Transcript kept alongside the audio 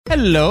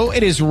Hello,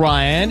 it is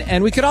Ryan,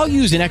 and we could all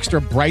use an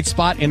extra bright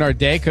spot in our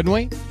day, couldn't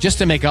we? Just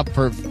to make up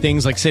for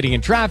things like sitting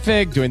in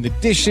traffic, doing the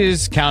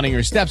dishes, counting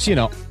your steps,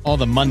 all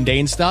the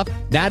mundane stuff.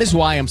 That is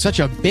why I'm such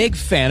a big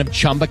fan of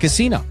Chumba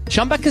Casino.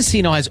 Chumba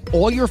Casino has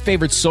all your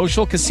favorite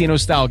social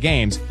casino-style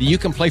games that you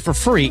can play for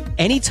free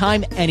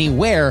anytime,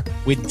 anywhere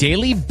with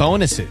daily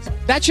bonuses.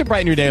 That should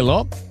brighten your day a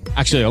little.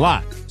 Actually, a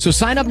lot. So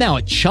sign up now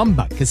at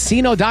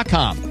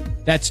ChumbaCasino.com.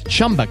 That's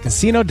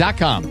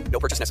ChumbaCasino.com. No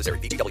purchase necessary.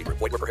 VGW Group.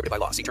 Void where prohibited by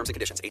law. See terms and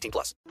conditions. 18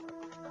 plus.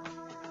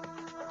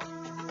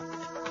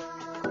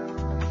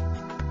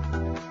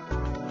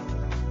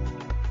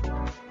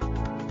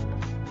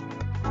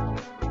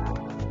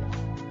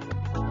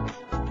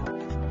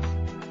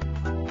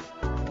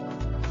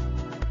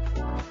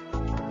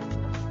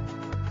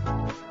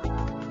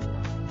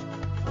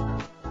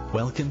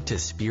 Welcome to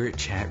Spirit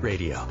Chat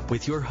Radio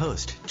with your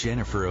host,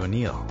 Jennifer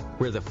O'Neill,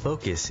 where the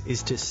focus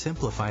is to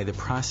simplify the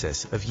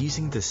process of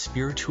using the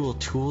spiritual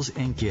tools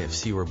and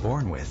gifts you were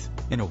born with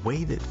in a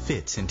way that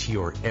fits into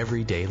your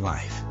everyday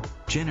life.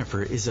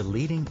 Jennifer is a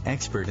leading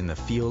expert in the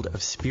field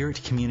of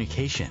spirit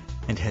communication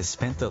and has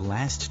spent the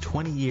last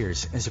 20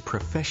 years as a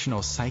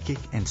professional psychic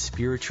and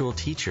spiritual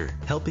teacher,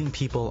 helping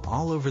people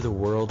all over the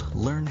world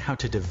learn how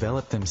to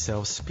develop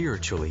themselves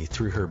spiritually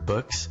through her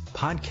books,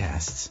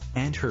 podcasts,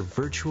 and her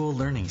virtual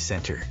learning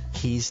center,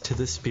 Keys to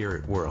the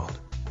Spirit World.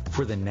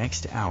 For the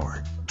next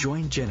hour,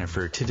 join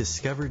Jennifer to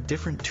discover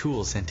different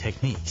tools and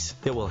techniques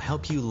that will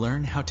help you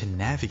learn how to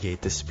navigate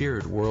the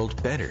spirit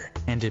world better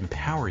and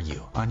empower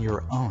you on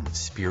your own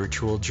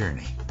spiritual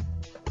journey.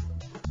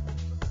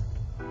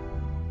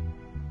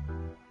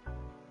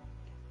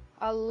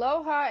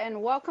 Aloha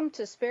and welcome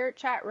to Spirit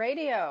Chat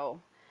Radio.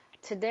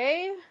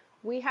 Today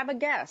we have a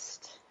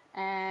guest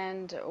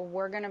and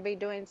we're going to be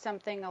doing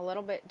something a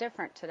little bit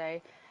different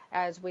today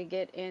as we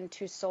get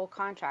into soul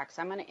contracts.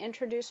 I'm going to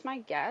introduce my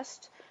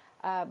guest.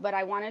 But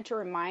I wanted to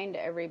remind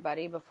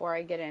everybody before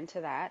I get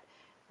into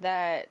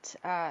that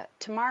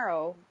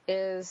tomorrow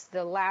is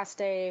the last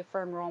day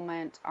for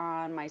enrollment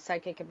on my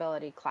psychic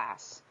ability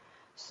class.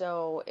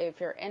 So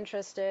if you're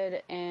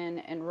interested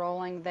in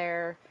enrolling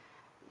there,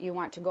 you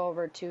want to go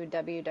over to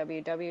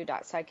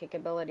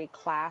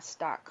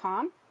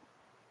www.psychicabilityclass.com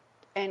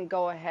and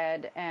go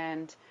ahead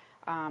and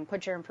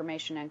put your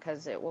information in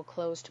because it will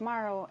close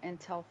tomorrow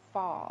until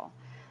fall.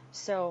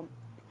 So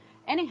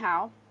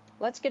anyhow,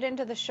 let's get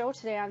into the show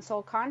today on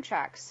Soul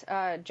Contracts.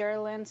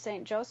 Geraldine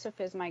St.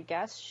 Joseph is my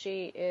guest.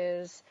 She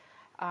is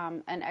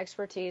an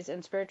expertise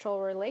in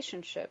spiritual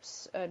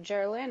relationships.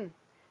 Geraldine,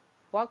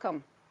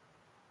 welcome.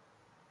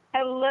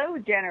 Hello,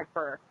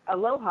 Jennifer.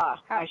 Aloha,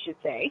 I should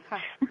say.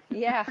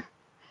 Yeah.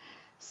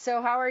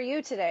 So how are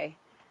you today?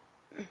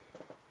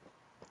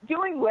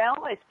 Doing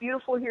well. It's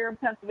beautiful here in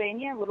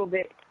Pennsylvania. A little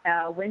bit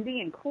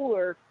windy and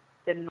cooler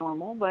than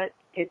normal, but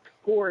it's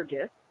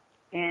gorgeous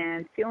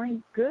and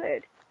feeling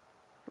good.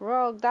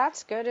 Well,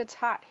 that's good. It's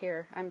hot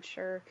here, I'm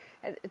sure.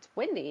 It's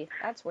windy.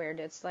 That's weird.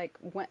 It's like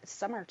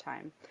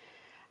summertime.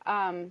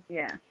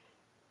 Yeah.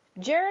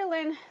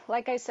 Geraldine,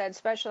 like I said,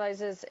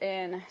 specializes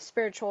in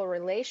spiritual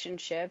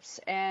relationships,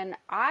 and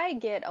I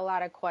get a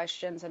lot of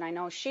questions, and I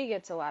know she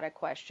gets a lot of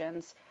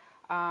questions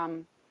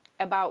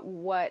about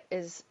what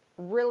is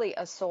really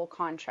a soul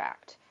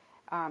contract.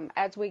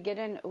 As we get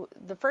in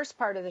the first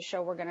part of the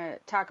show, we're going to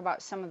talk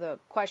about some of the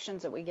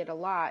questions that we get a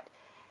lot.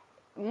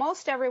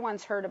 Most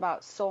everyone's heard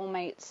about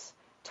soulmates,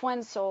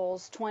 twin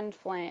souls, twin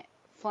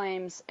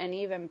flames, and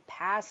even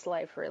past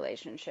life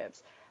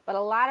relationships. But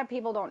a lot of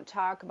people don't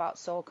talk about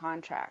soul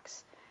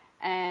contracts.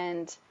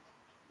 And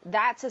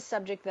that's a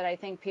subject that I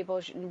think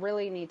people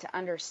really need to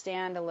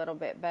understand a little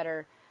bit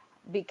better,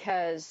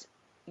 because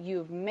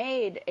you've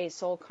made a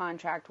soul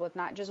contract with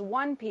not just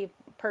one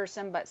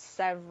person, but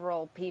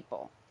several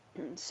people.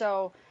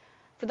 So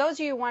for those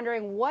of you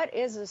wondering, what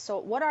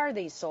are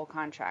these soul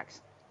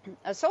contracts?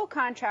 A soul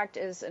contract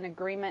is an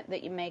agreement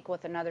that you make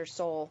with another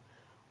soul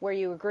where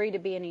you agree to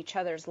be in each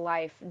other's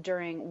life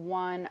during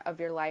one of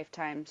your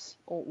lifetimes,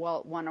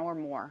 or one or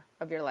more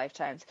of your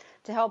lifetimes,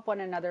 to help one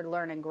another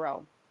learn and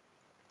grow.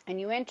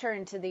 And you enter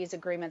into these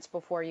agreements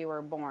before you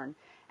were born.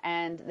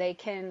 And they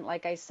can,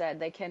 like I said,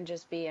 they can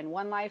just be in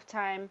one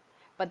lifetime,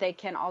 but they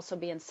can also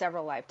be in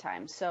several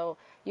lifetimes. So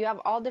you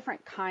have all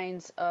different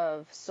kinds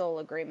of soul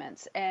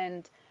agreements.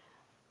 And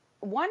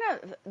one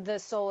of the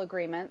soul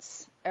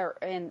agreements,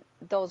 and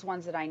those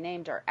ones that I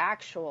named, are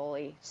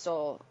actually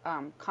soul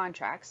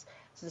contracts.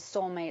 So the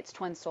soulmates,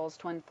 twin souls,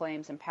 twin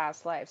flames, and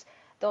past lives.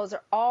 Those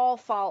are all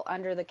fall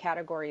under the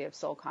category of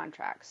soul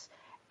contracts.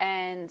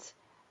 And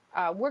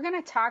we're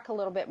going to talk a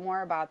little bit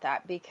more about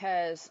that,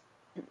 because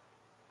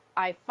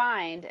I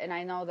find, and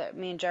I know that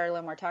me and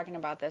Geraldine were talking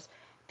about this,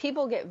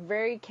 people get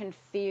very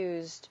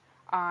confused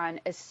on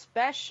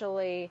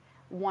especially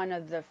one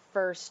of the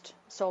first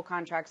soul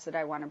contracts that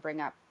I want to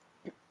bring up,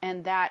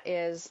 and that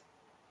is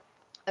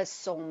a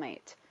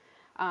soulmate.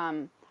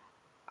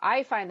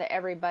 I find that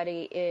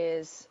everybody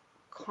is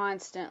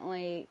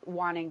constantly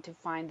wanting to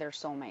find their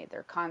soulmate.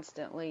 They're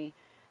constantly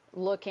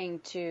looking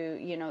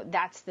to,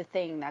 that's the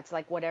thing. That's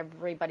like what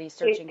everybody's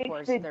searching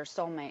for is their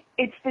soulmate.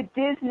 It's the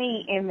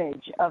Disney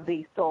image of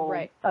the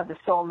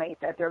soulmate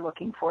that they're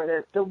looking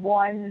for. The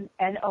one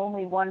and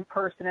only one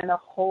person in the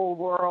whole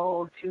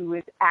world who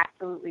is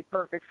absolutely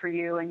perfect for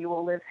you, and you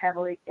will live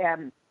happily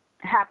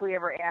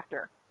ever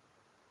after.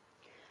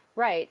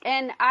 Right.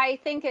 And I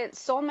think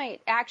soulmate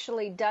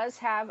actually does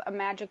have a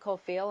magical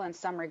feel in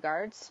some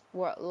regards.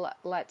 Well,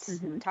 let's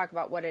talk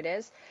about what it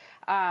is.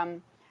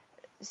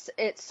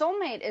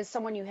 Soulmate is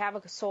someone you have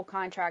a soul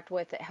contract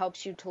with that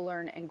helps you to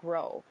learn and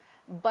grow.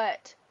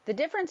 But the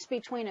difference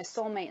between a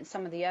soulmate and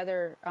some of the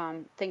other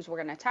things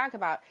we're going to talk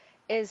about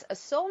is a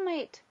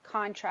soulmate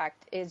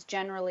contract is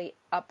generally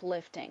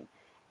uplifting.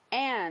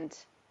 And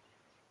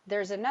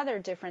there's another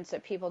difference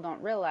that people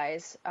don't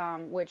realize,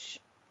 which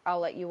I'll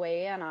let you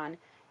weigh in on,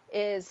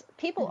 is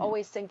people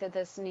always think that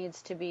this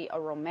needs to be a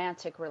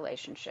romantic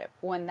relationship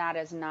when that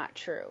is not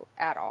true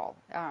at all.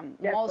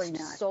 Most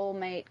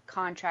soulmate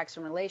contracts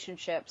and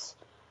relationships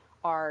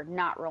are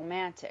not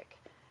romantic.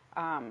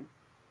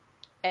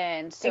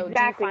 And so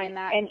exactly. Do you find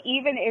that? And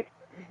even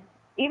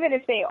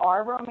if they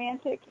are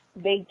romantic,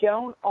 they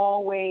don't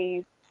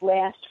always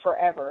last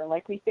forever.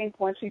 Like we think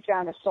once we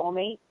found a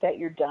soulmate that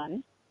you're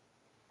done.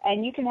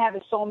 And you can have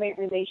a soulmate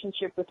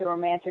relationship with a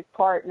romantic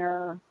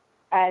partner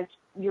as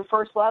your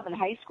first love in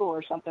high school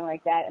or something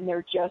like that, and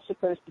they're just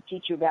supposed to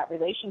teach you about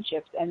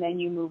relationships, and then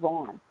you move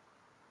on.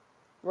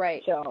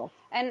 Right. So,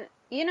 and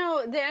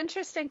the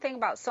interesting thing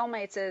about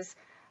soulmates is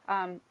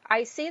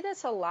I see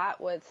this a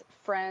lot with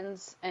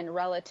friends and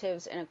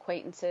relatives and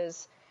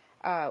acquaintances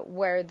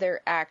where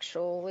they're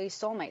actually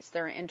soulmates.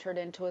 They're entered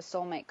into a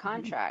soulmate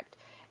contract.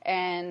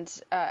 And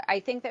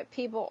I think that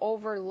people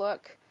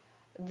overlook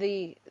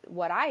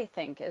what I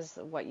think is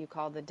what you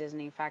call the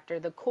Disney factor,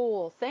 the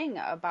cool thing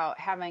about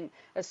having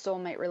a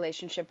soulmate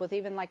relationship with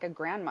even like a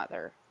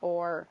grandmother,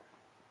 or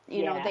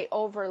they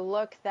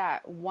overlook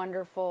that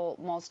wonderful,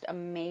 most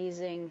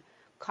amazing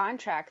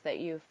contract that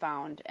you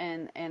found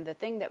and the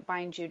thing that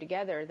binds you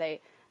together.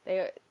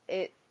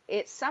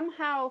 It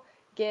somehow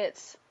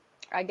gets,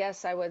 I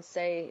guess I would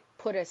say,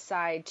 put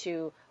aside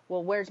to,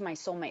 well, where's my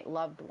soulmate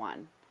loved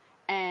one?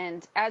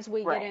 And as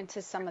we get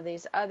into some of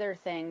these other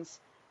things,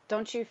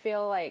 don't you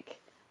feel like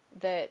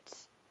that?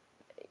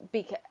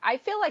 Because I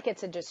feel like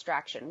it's a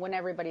distraction when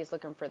everybody's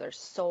looking for their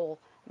soul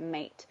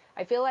mate.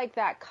 I feel like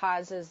that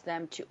causes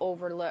them to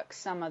overlook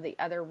some of the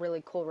other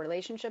really cool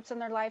relationships in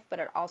their life, but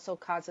it also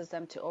causes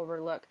them to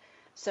overlook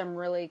some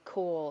really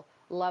cool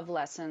love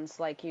lessons,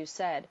 like you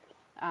said,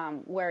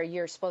 where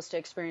you're supposed to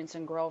experience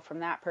and grow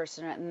from that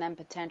person, and then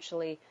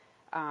potentially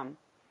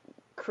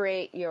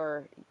create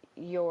your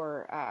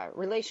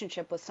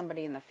relationship with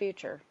somebody in the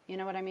future. You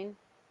know what I mean?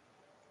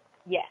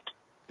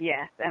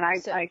 Yes, and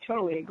I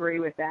totally agree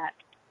with that.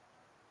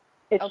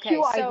 It's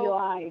too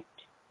idealized.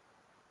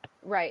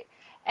 Right.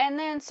 And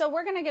then, so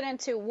we're going to get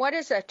into what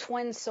is a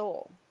twin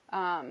soul.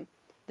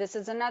 This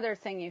is another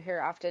thing you hear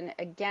often.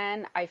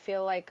 Again, I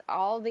feel like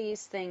all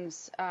these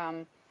things,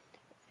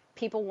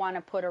 people want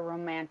to put a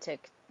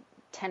romantic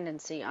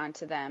tendency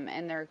onto them,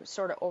 and they're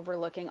sort of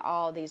overlooking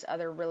all these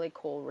other really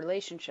cool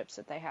relationships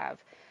that they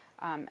have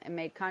and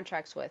made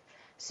contracts with.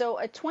 So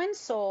a twin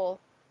soul,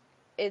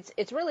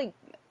 it's really,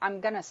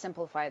 I'm going to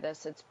simplify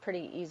this. It's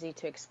pretty easy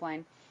to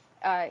explain.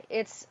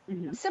 It's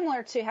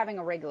similar to having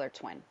a regular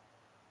twin.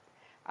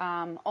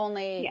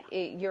 Only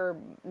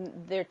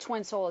their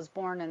twin soul is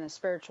born in the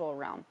spiritual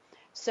realm.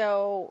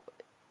 So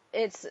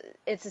it's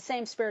the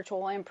same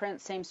spiritual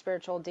imprint, same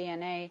spiritual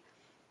DNA,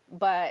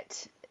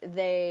 but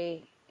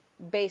they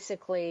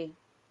basically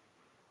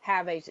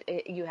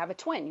you have a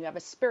twin. You have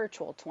a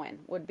spiritual twin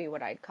would be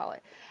what I'd call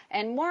it.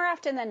 And more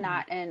often than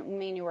not, and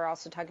me and you were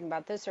also talking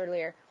about this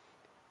earlier,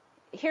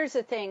 here's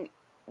the thing,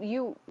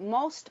 you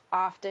most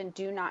often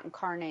do not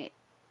incarnate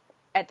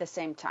at the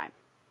same time.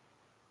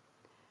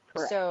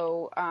 Correct.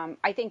 So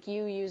I think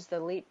you use the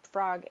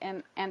leapfrog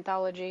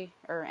analogy.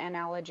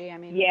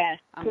 Yes.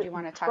 Do you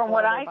want to talk a little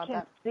bit about that? From what I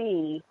can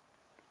see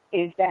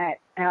is that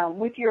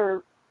with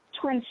your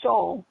twin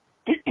soul,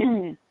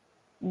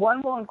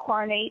 one will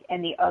incarnate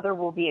and the other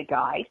will be a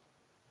guide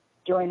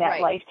during that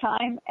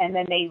lifetime, and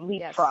then they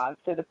leapfrog.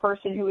 So the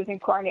person who is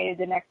incarnated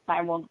the next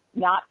time will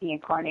not be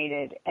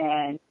incarnated,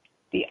 and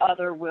the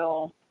other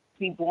will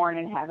be born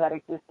and have that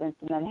existence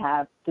and then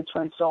have the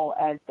twin soul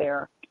as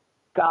their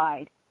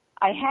guide.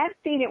 I have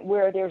seen it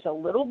where there's a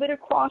little bit of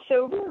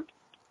crossover,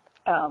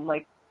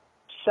 like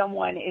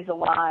someone is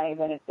alive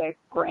and it's a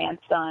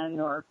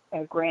grandson or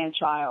a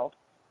grandchild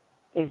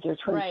is their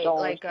twin soul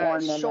like is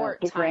born, a short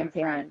and the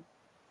grandparent.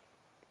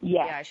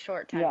 Yeah, a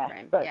short time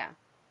frame. But yeah.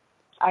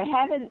 I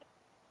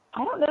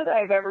don't know that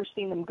I've ever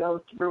seen them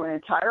go through an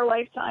entire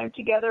lifetime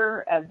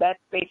together. That's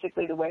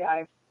basically the way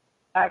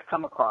I've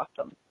come across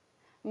them.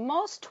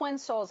 Most twin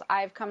souls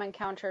I've come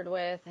encountered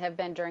with have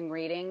been during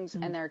readings,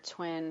 and they're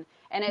twin.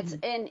 And it's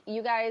and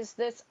you guys,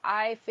 this,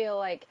 I feel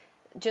like,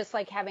 just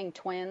like having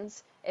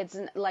twins, it's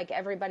like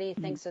everybody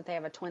thinks that they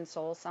have a twin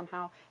soul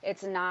somehow.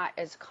 It's not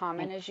as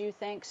common as you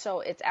think. So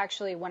it's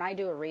actually, when I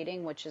do a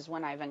reading, which is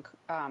when I've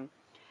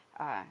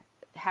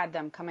had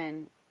them come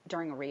in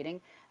during a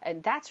reading,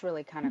 and that's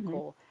really kind of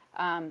cool.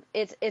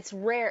 It's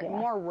rare,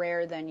 more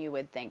rare than you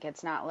would think.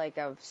 It's not like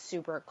a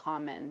super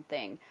common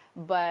thing,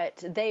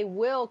 but they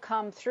will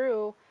come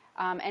through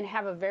and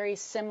have a very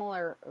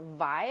similar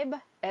vibe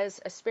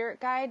as a spirit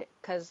guide,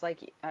 because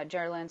like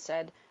Geraldine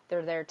said,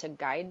 they're there to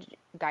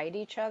guide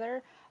each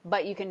other.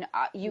 But you can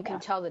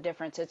tell the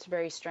difference. It's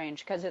very strange,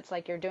 because it's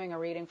like you're doing a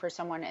reading for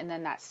someone, and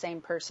then that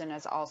same person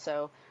is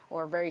also,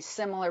 or a very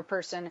similar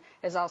person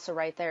is also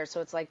right there.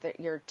 So it's like that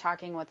you're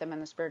talking with them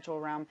in the spiritual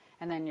realm,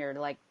 and then you're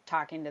like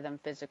talking to them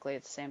physically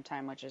at the same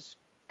time, which is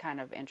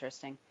kind of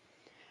interesting.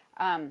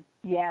 And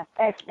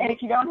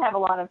if you don't have a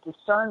lot of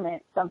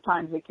discernment,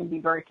 sometimes it can be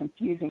very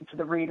confusing for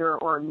the reader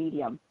or a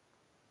medium.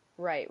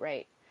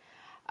 Right.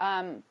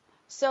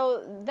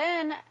 So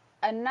then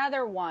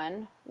another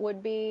one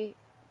would be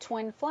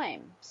twin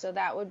flame. So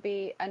that would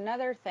be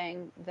another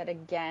thing that,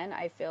 again,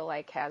 I feel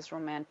like has a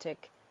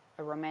romantic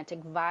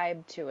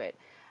vibe to it,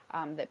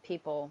 that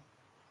people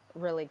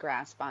really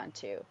grasp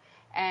onto.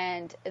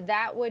 And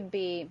that would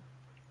be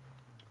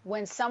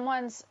when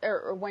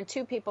when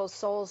two people's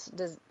soul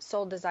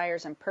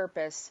desires and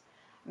purpose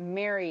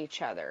marry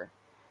each other,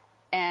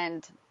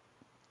 and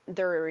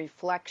they're a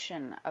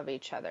reflection of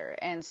each other.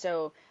 And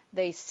so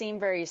they seem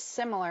very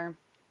similar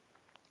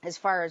as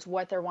far as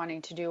what they're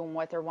wanting to do and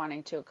what they're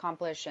wanting to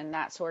accomplish and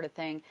that sort of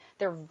thing.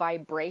 Their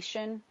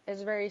vibration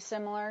is very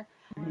similar.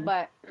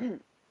 But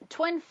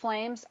twin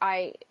flames,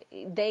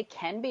 they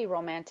can be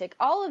romantic.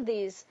 All of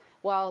these,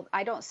 well,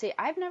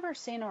 I've never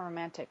seen a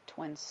romantic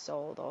twin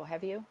soul, though.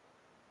 Have you?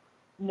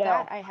 No.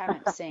 That I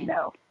haven't seen.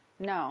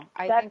 No,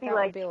 I think that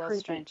would be a little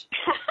strange.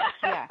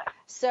 Yeah.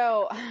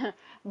 So,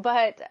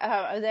 but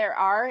there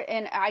are,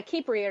 and I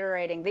keep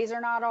reiterating, these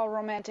are not all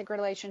romantic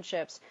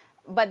relationships.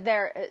 But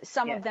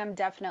some of them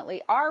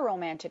definitely are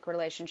romantic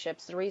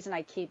relationships. The reason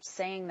I keep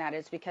saying that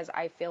is because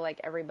I feel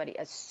like everybody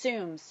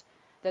assumes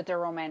that they're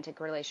romantic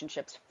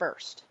relationships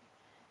first.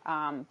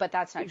 But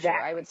that's not true.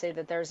 I would say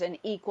that there's an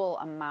equal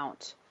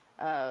amount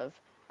of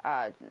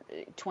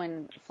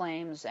twin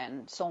flames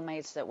and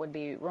soulmates that would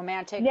be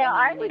romantic. Yeah,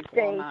 I would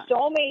say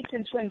soulmates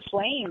and twin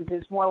flames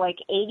is more like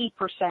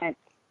 80%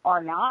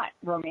 are not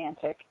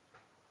romantic.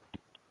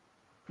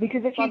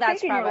 Because if you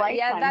think in your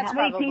lifetime, how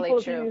many people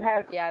do you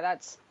have?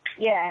 That's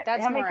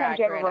how many times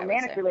do you have a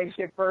romantic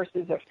relationship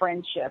versus a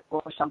friendship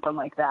or something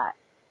like that?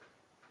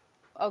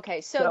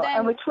 Okay, so then...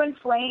 And with twin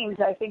flames,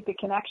 I think the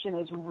connection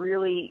is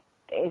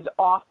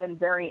often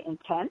very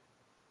intense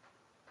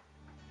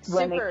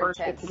when they first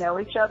get to know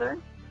each other.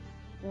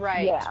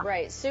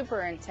 Right,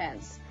 super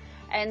intense.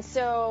 And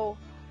so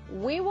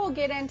we will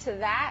get into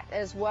that,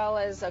 as well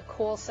as a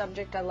cool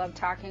subject I love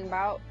talking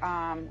about,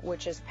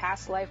 which is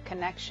past life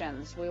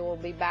connections. We will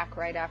be back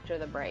right after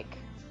the break.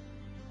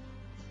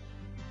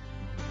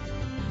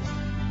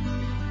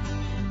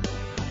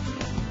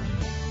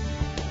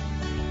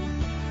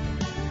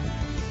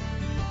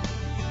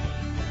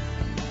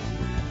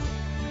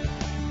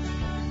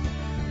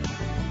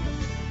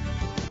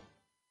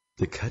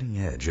 The cutting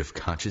edge of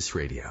conscious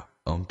radio.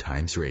 Om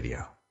Times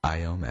Radio.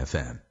 IOM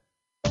FM.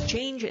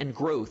 Change and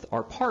growth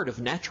are part of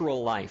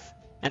natural life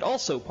and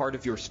also part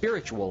of your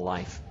spiritual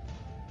life.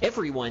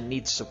 Everyone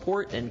needs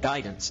support and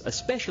guidance,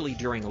 especially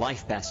during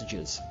life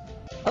passages.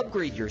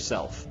 Upgrade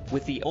yourself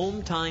with the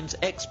Om Times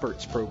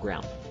Experts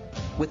program.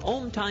 With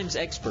Om Times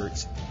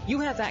Experts, you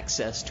have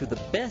access to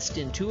the best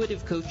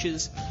intuitive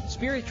coaches,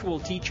 spiritual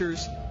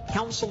teachers,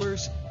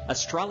 counselors,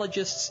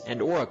 astrologists,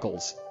 and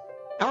oracles.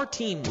 Our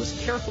team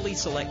was carefully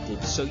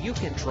selected so you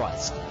can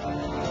trust.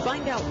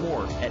 Find out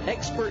more at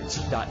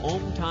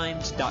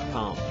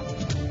experts.omtimes.com.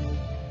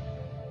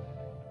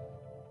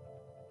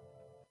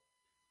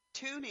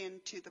 Tune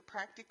in to The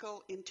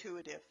Practical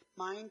Intuitive,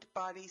 Mind,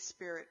 Body,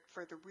 Spirit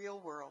for the Real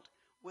World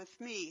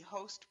with me,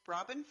 host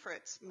Robin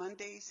Fritz,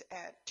 Mondays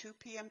at 2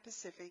 p.m.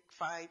 Pacific,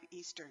 5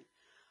 Eastern.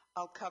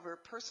 I'll cover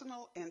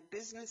personal and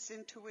business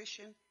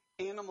intuition,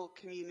 animal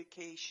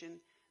communication,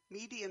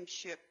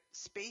 mediumship,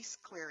 space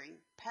clearing,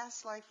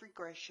 past life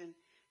regression,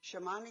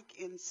 shamanic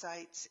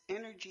insights,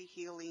 energy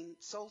healing,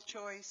 soul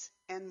choice,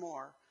 and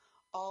more,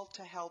 all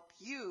to help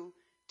you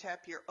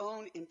tap your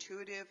own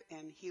intuitive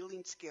and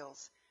healing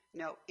skills.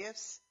 No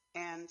ifs,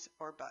 ands,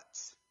 or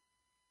buts.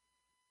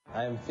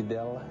 I am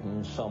Fidel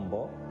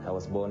Nsombo. I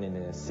was born in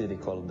a city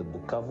called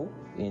Bukavu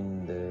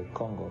in the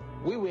Congo.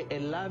 We were a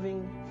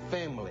loving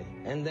family,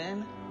 and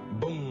then,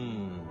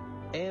 boom,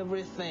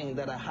 everything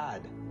that I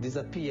had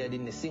disappeared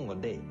in a single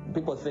day.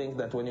 People think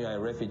that when you are a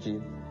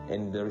refugee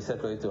and they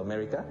resettle you to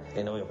America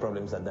and all your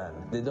problems are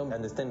done. They don't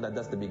understand that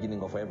that's the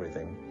beginning of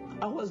everything.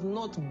 I was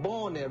not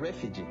born a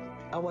refugee.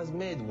 I was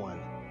made one.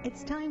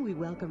 It's time we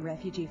welcome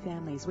refugee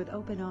families with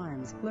open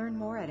arms. Learn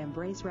more at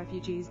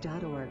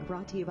embracerefugees.org,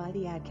 brought to you by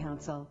the Ad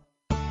Council.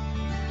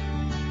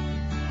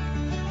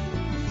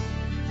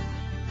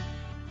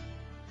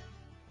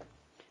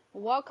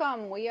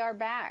 Welcome. We are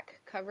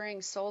back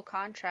covering soul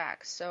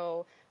contracts.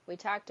 So we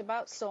talked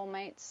about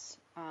soulmates,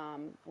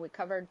 we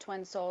covered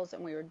twin souls,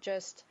 and we were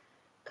just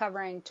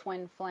covering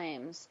twin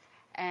flames.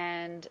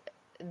 And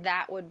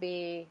that would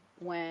be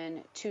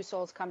when two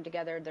souls come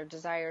together, their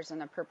desires and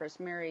their purpose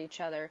mirror each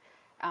other.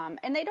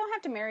 And they don't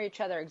have to marry each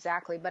other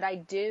exactly, but I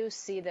do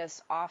see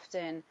this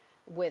often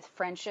with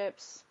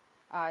friendships,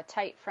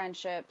 tight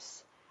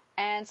friendships,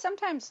 and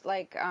sometimes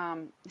like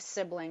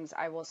siblings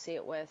I will see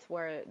it with,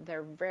 where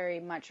they're very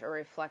much a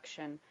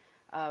reflection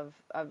of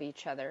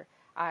each other.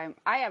 I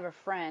have a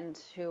friend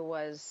who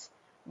was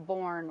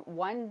born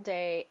one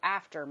day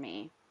after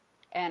me,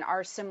 and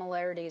our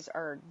similarities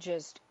are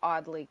just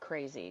oddly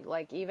crazy.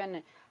 Like,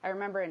 even I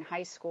remember in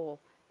high school,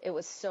 it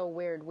was so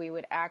weird. We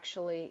would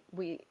actually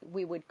we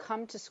would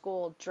come to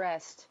school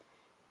dressed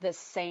the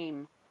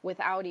same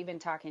without even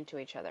talking to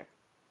each other.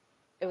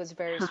 It was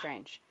very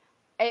strange.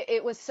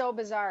 It was so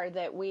bizarre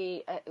that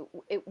we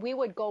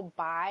would go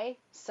buy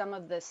some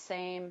of the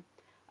same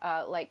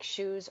like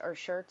shoes or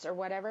shirts or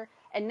whatever,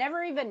 and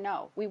never even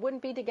know. We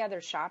wouldn't be together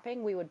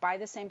shopping. We would buy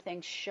the same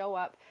thing, show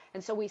up,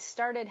 and so we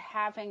started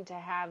having to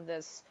have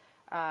this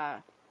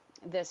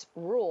this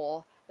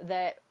rule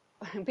that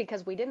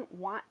because we didn't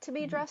want to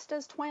be dressed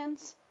as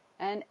twins,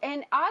 and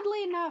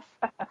oddly enough,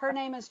 her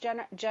name is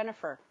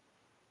Jennifer.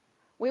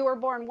 We were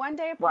born one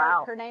day apart.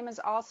 Wow. Her name is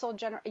also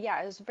Jennifer.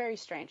 Yeah, it was very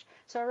strange.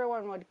 So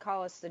everyone would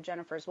call us the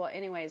Jennifers. Well,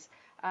 anyways,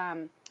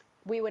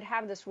 we would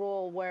have this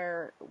rule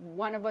where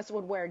one of us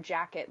would wear a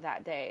jacket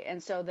that day.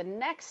 And so the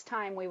next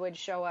time we would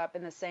show up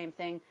in the same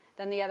thing,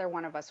 then the other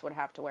one of us would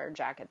have to wear a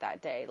jacket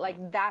that day.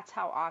 Like, that's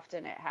how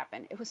often it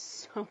happened. It was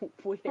so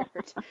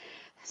weird.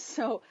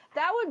 So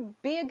that would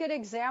be a good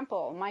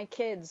example. My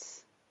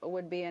kids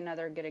would be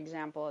another good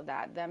example of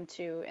that. Them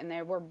too, and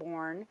they were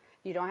born.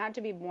 You don't have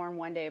to be born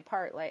one day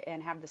apart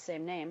and have the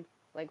same name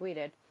like we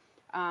did.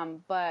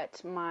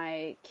 But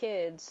my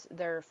kids,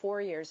 they're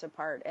 4 years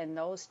apart, and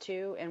those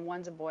two, and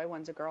one's a boy,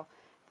 one's a girl,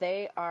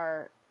 they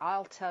are,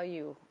 I'll tell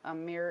you, a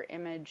mirror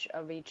image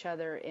of each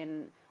other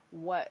in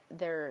what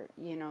they're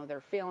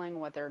feeling,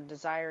 what they're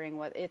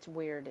desiring, it's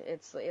weird.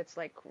 It's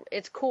like,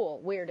 it's cool,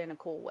 weird in a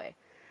cool way.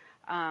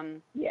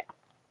 Yeah.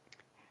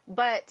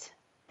 But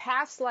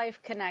past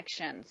life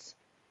connections.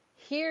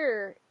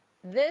 Here,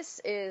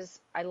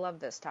 I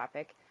love this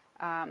topic,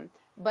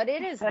 but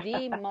it is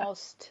the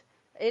most,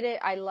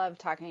 I love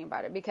talking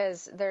about it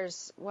because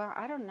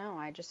I don't know,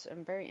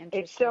 I'm very interested.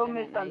 It's so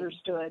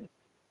misunderstood.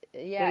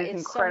 It's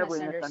incredibly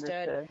so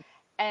misunderstood.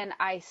 And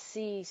I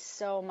see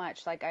so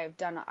much, like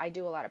I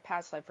do a lot of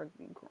past life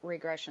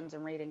regressions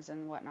and readings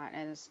and whatnot,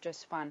 and it's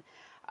just fun.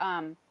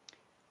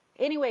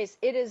 Anyways,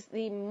 it is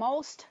the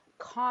most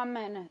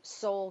common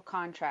soul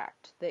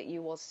contract that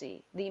you will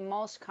see. The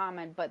most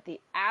common, but the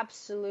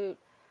absolute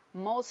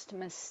most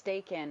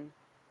mistaken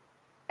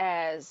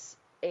as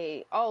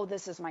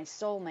this is my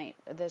soulmate,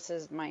 this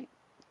is my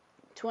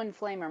twin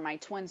flame or my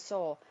twin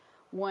soul,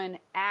 when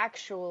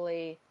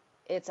actually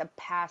it's a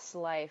past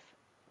life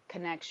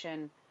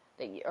connection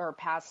or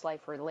past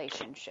life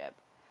relationship.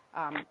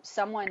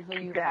 Someone who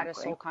you've had a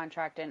soul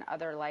contract in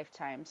other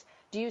lifetimes.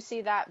 Do you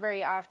see that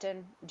very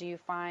often? Do you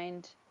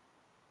find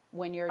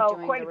when you're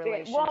doing the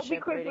relationship Well,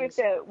 because readings?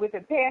 with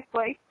a past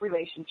life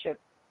relationship,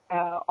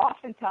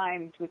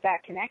 oftentimes with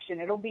that connection,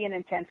 it'll be an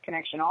intense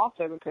connection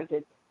also because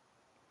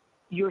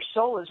your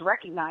soul is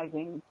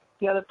recognizing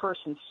the other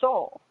person's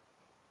soul.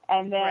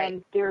 And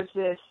then there's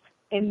this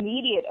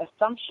immediate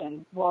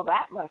assumption, well,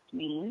 that must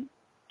mean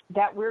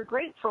that we're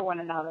great for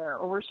one another,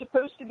 or we're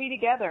supposed to be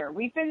together.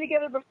 We've been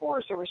together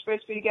before, so we're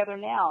supposed to be together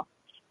now.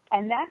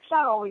 And that's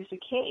not always the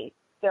case.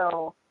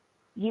 So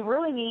you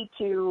really need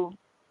to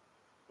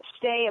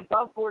stay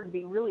above board and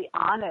be really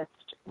honest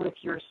with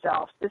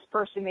yourself. Does this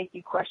person make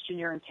you question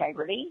your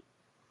integrity?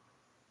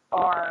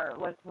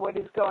 Or what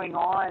is going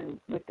on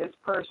with this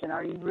person?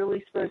 Are you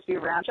really supposed to be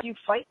around? You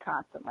fight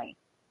constantly.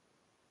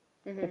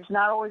 Mm-hmm. It's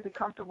not always a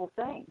comfortable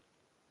thing.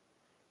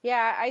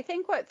 Yeah, I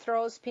think what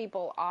throws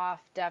people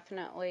off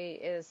definitely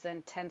is the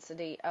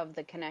intensity of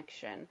the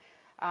connection.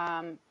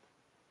 And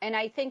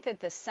I think that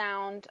the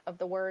sound of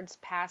the words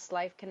past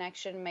life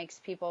connection makes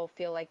people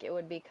feel like it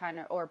would be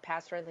or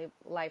past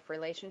life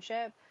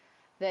relationship,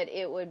 that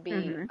it would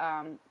be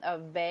a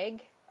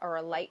vague or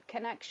a light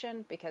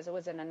connection because it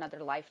was in another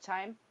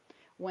lifetime.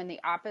 When the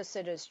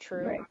opposite is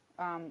true,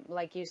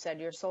 like you said,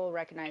 your soul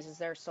recognizes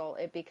their soul,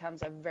 it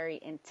becomes a very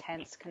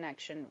intense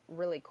connection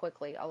really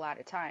quickly a lot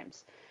of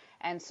times.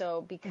 And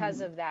so because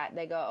of that,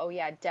 they go, oh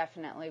yeah,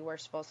 definitely we're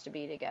supposed to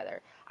be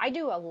together. I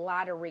do a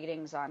lot of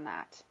readings on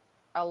that.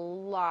 A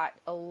lot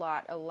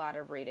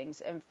of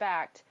readings. In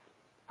fact,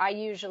 I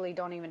usually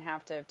don't even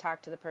have to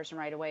talk to the person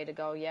right away to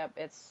go, yep,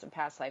 it's a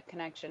past life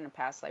connection, a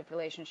past life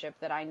relationship,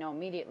 that I know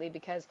immediately,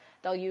 because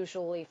they'll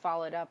usually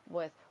follow it up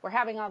with, we're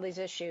having all these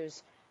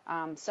issues,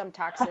 some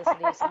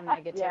toxicity, some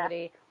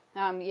negativity.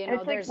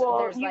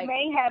 You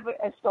may have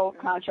a soul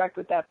contract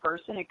with that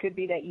person. It could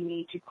be that you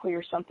need to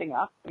clear something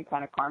up, some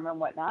kind of karma and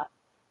whatnot.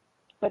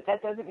 But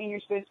that doesn't mean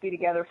you're supposed to be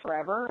together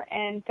forever.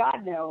 And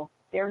God, no,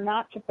 they're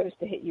not supposed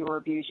to hit you or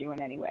abuse you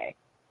in any way.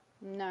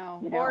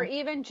 No. Or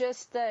even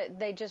just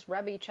they just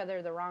rub each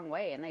other the wrong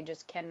way, and they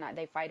just cannot,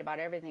 they fight about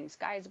everything.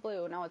 Sky's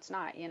blue. No, it's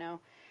not,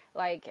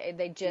 Like,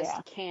 they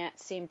just can't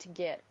seem to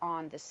get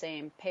on the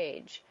same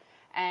page.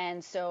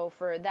 And so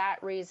for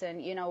that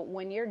reason, you know,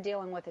 when you're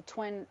dealing with a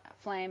twin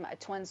flame, a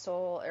twin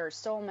soul, or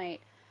soulmate,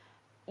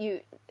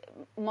 you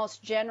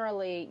most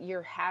generally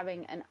you're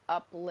having an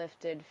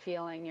uplifted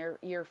feeling.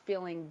 You're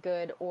feeling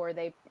good, or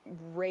they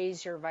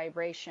raise your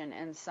vibration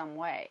in some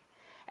way.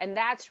 And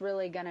that's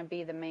really going to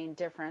be the main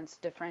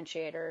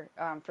differentiator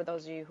for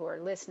those of you who are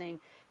listening,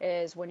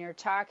 is when you're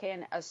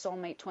talking a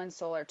soulmate, twin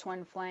soul, or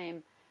twin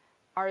flame,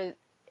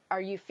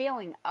 are you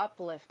feeling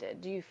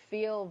uplifted? Do you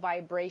feel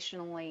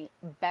vibrationally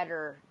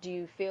better? Do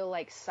you feel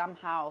like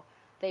somehow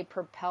they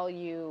propel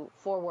you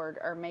forward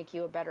or make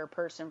you a better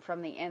person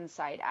from the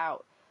inside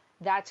out?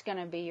 That's going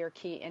to be your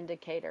key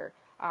indicator.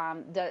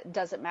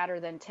 Doesn't matter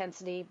the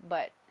intensity,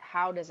 but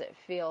how does it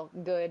feel?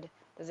 Good?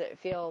 Does it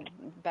feel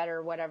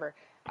better? Whatever.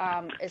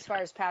 As far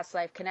as past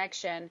life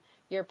connection,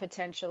 you're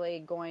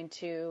potentially going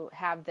to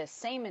have the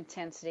same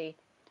intensity,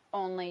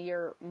 only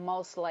you're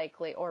most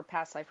likely, or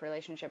past life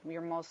relationship,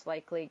 you're most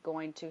likely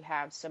going to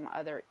have some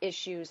other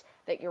issues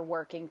that you're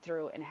working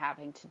through and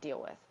having to deal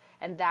with.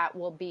 And that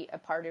will be a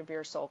part of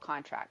your soul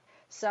contract.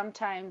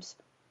 Sometimes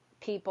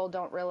people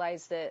don't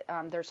realize that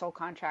their soul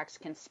contracts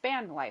can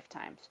span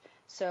lifetimes.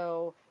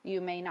 So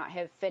you may not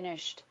have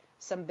finished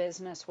some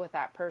business with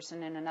that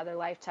person in another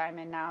lifetime,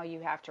 and now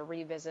you have to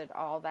revisit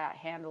all that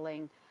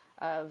handling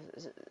of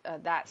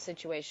that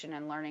situation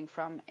and learning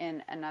from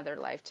in another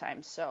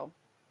lifetime. So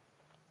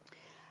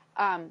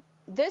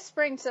this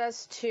brings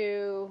us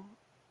to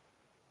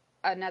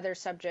another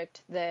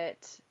subject that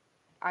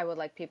I would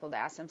like people to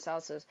ask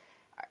themselves is,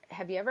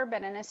 have you ever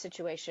been in a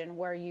situation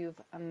where you've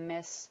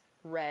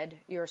misread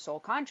your soul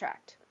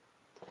contract?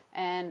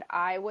 And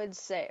I would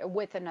say,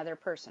 with another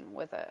person,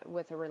 with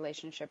a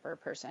relationship or a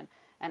person,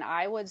 and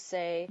I would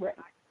say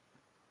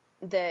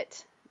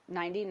that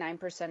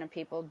 99% of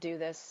people do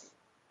this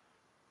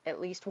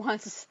at least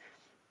once,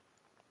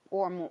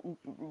 or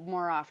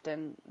more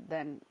often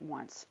than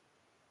once.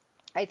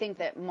 I think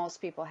that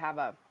most people have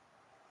a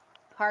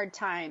hard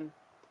time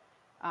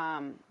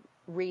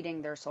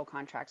reading their soul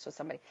contracts with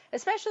somebody,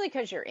 especially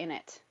because you're in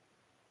it.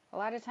 A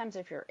lot of times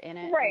if you're in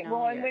it, right, you know,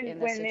 well, and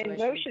when the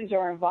emotions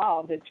are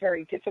involved, it's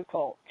very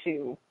difficult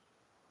to,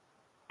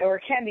 or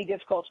it can be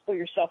difficult to pull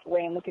yourself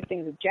away and look at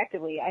things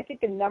objectively. I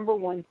think the number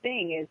one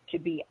thing is to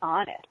be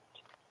honest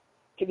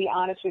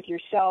with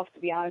yourself, to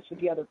be honest with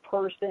the other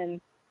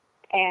person.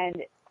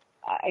 And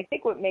I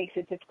think what makes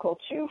it difficult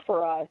too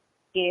for us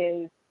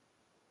is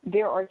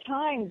there are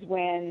times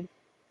when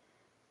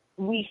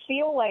we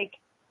feel like,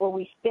 or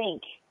we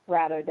think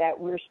rather, that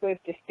we're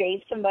supposed to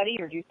save somebody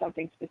or do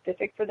something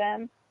specific for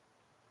them.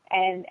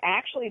 And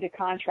actually the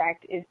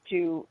contract is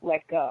to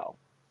let go,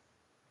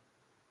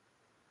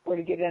 or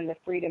to give them the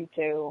freedom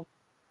to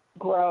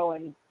grow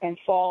and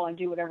fall and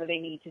do whatever they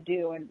need to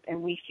do.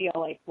 And we feel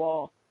like,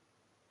 well,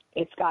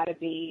 it's got to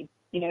be,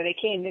 you know, they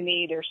came to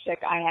me, they're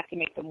sick, I have to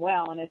make them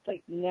well. And it's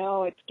like,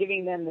 no, it's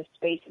giving them the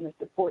space and the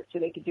support so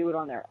they can do it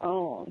on their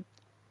own.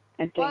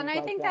 And well, and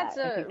I think that's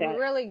a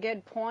really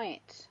good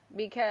point,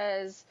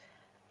 because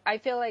I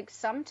feel like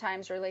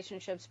sometimes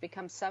relationships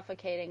become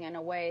suffocating in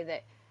a way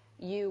that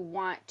you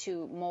want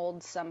to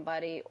mold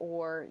somebody,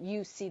 or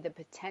you see the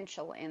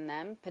potential in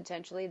them.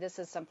 Potentially, this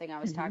is something I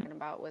was talking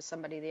about with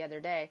somebody the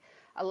other day.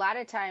 A lot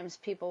of times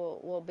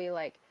people will be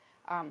like,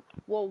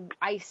 well,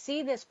 I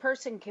see this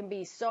person can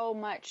be so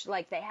much,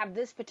 like they have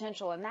this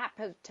potential and that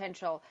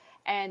potential,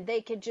 and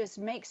they could just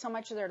make so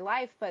much of their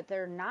life, but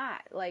they're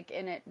not, like,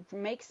 and it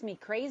makes me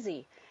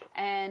crazy.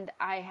 And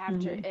I have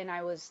to, and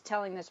I was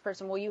telling this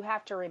person, well, you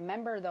have to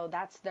remember though,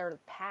 that's their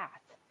path.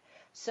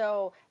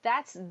 So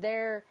that's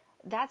their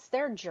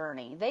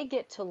journey. They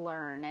get to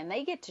learn and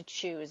they get to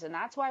choose, and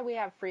that's why we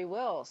have free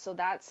will. So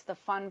that's the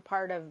fun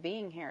part of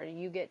being here.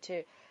 You get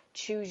to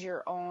choose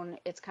your own.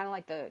 It's kind of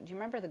like do you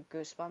remember the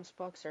Goosebumps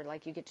books, or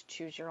like you get to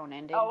choose your own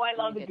ending? Oh, I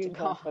love the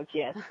Goosebumps books,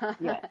 yes.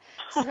 Yes.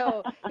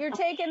 So you're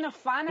taking the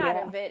fun out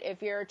of it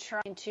if you're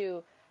trying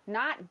to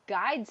not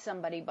guide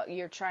somebody, but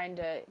you're trying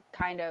to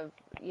kind of,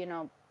 you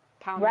know,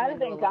 pound rather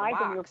them into than guide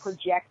box. them, you're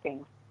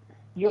projecting.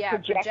 You're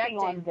projecting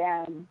on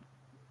them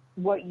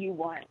what you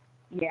want.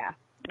 Yeah.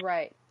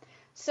 Right.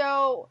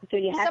 So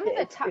you have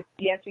to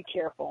be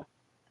careful.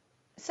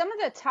 Some of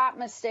the top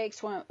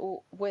mistakes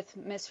with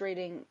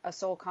misreading a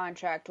soul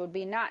contract would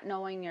be not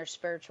knowing your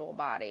spiritual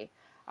body,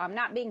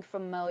 not being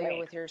familiar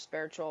with your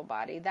spiritual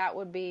body. That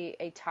would be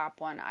a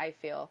top one, I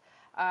feel,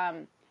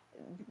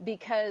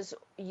 because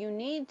you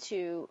need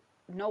to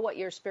know what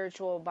your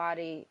spiritual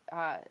body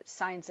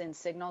signs and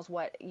signals.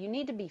 What you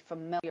need to be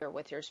familiar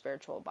with your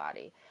spiritual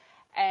body,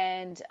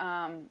 and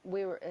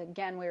we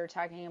were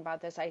talking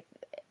about this.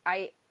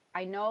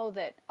 I know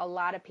that a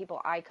lot of people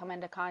I come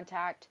into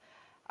contact.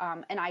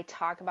 And I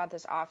talk about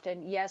this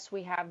often. Yes,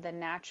 we have the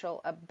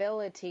natural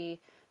ability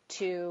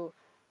to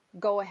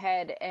go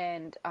ahead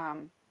and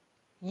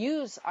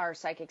use our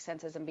psychic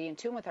senses and be in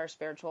tune with our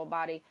spiritual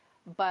body.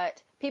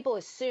 But people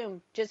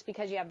assume just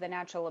because you have the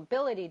natural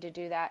ability to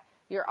do that,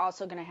 you're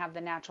also going to have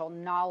the natural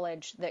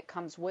knowledge that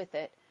comes with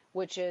it,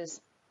 which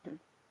is,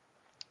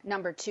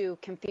 number two,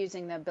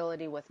 confusing the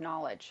ability with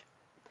knowledge.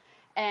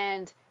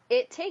 And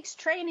it takes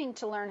training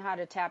to learn how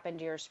to tap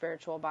into your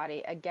spiritual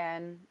body.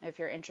 Again, if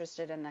you're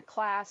interested in the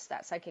class,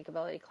 that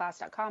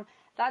psychicabilityclass.com,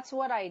 that's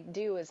what I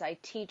do, is I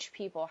teach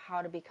people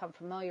how to become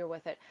familiar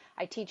with it.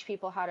 I teach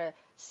people how to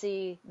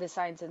see the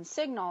signs and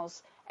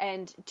signals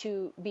and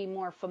to be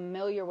more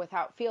familiar with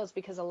how it feels,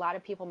 because a lot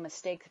of people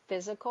mistake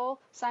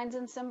physical signs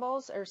and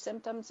symbols or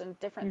symptoms and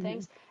different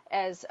things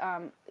as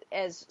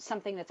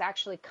something that's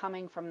actually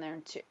coming from their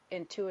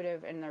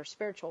intuitive and their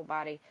spiritual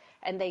body,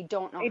 and they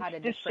don't know how to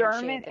differentiate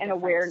discernment and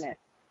awareness.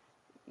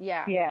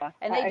 Yeah.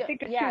 And I think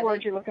the two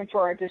words you're looking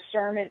for are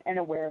discernment and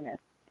awareness.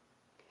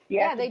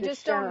 They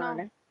just don't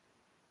know.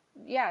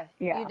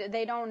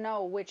 They don't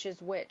know which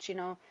is which, you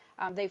know.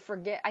 They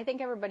forget. I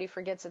think everybody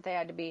forgets that they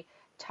had to be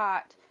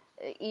taught,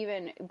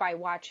 even by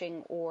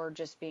watching or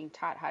just being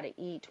taught how to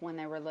eat when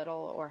they were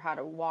little, or how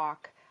to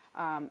walk.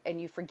 And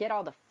you forget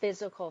all the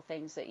physical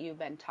things that you've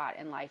been taught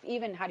in life,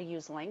 even how to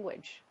use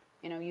language.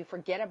 You know, you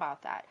forget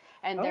about that.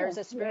 And there's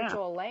a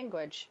spiritual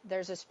language.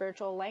 There's a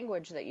spiritual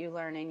language that you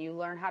learn, and you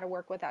learn how to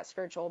work with that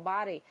spiritual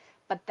body.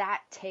 But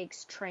that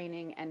takes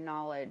training and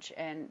knowledge.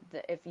 And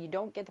if you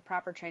don't get the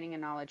proper training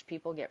and knowledge,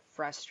 people get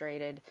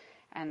frustrated,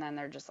 and then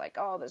they're just like,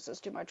 oh, this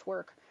is too much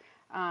work.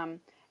 And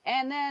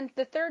then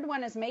the third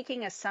one is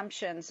making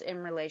assumptions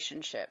in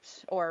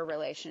relationships or a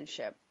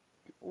relationship,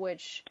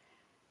 which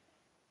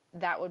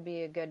that would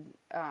be a good,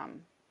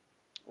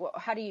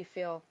 how do you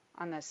feel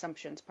on the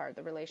assumptions part,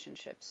 the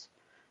relationships,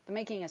 the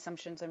making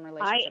assumptions in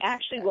relationships? I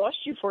actually lost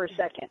you for a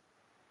second.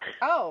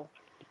 Oh,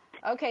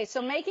 okay.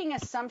 So making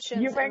assumptions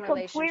in relationships. You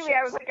went completely,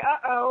 I was like,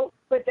 uh-oh,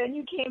 but then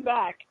you came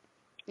back.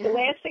 The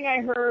last thing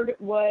I heard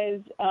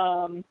was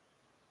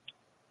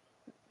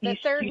the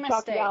third you mistake.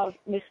 Talked about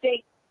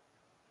mistake.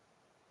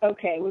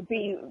 Okay, would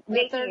be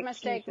the third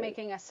mistake,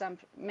 making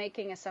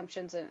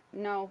assumptions.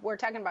 No, we're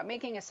talking about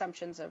making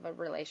assumptions of a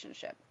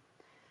relationship.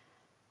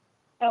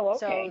 Oh,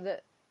 okay. So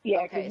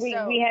because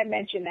we had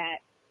mentioned that.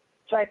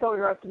 So I thought we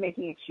were up to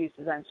making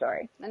excuses. I'm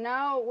sorry.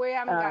 No, we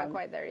haven't got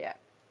quite there yet.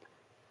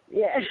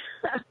 Yeah.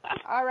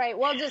 All right,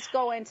 we'll just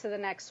go into the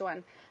next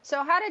one.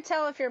 So how to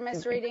tell if you're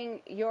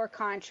misreading your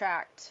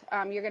contract.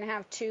 You're going to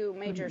have two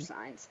major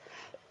signs.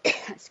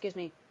 Excuse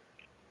me.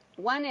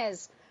 One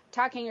is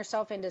talking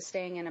yourself into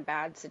staying in a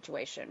bad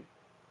situation.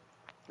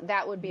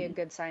 That would be a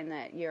good sign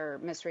that you're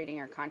misreading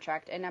your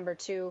contract. And number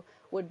two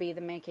would be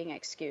the making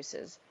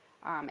excuses.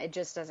 It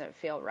just doesn't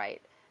feel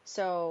right.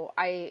 So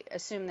I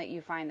assume that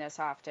you find this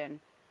often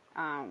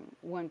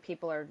when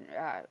people are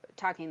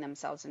talking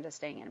themselves into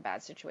staying in a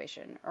bad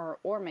situation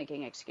or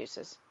making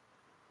excuses.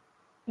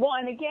 Well,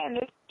 and again,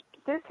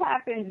 this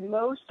happens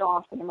most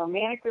often in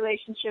romantic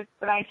relationships,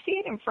 but I see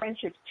it in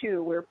friendships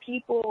too, where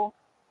people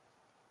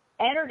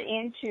entered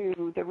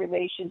into the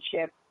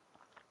relationship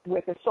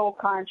with a soul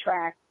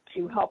contract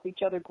to help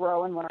each other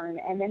grow and learn,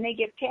 and then they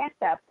get past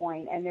that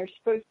point and they're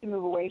supposed to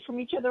move away from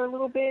each other a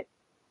little bit,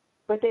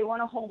 but they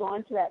want to hold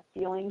on to that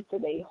feeling, so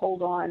they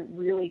hold on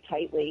really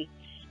tightly,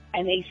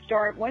 and they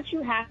start, once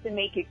you have to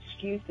make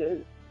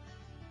excuses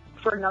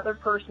for another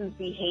person's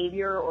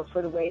behavior or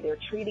for the way they're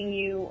treating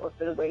you or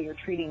for the way you're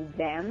treating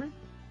them,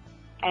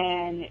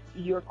 and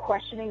you're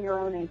questioning your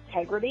own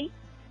integrity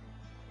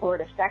or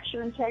it affects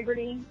your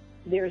integrity,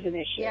 there's an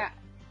issue. Yeah.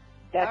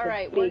 That's all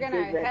right, we're going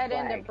to head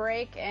into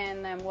break,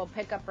 and then we'll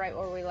pick up right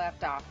where we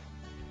left off.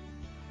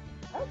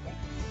 Okay.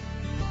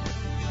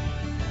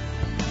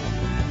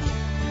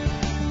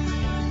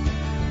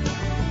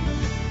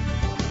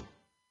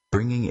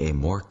 Bringing a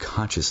more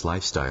conscious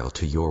lifestyle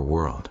to your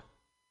world.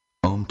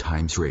 Om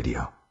Times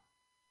Radio.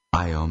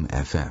 IOM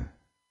FM.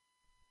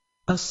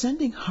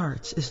 Ascending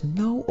Hearts is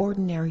no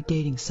ordinary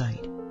dating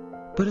site,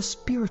 but a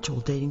spiritual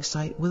dating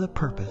site with a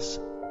purpose,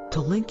 to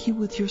link you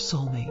with your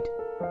soulmate.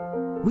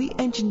 We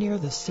engineer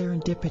the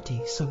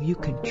serendipity so you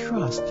can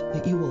trust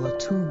that you will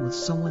attune with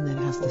someone that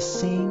has the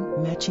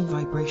same matching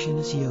vibration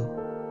as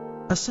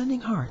you.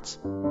 Ascending Hearts,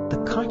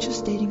 the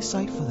conscious dating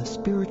site for the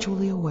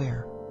spiritually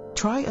aware.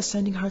 Try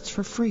Ascending Hearts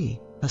for free.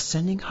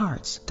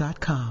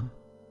 AscendingHearts.com.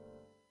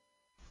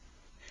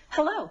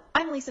 Hello,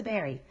 I'm Lisa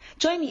Berry.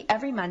 Join me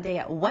every Monday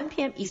at 1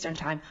 p.m. Eastern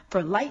Time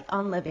for Light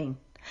on Living,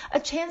 a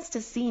chance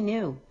to see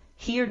new,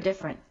 hear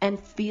different, and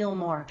feel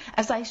more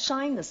as I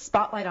shine the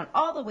spotlight on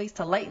all the ways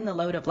to lighten the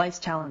load of life's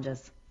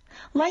challenges.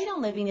 Light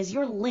on Living is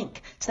your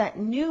link to that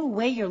new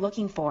way you're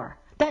looking for,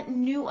 that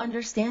new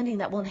understanding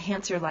that will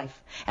enhance your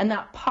life, and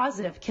that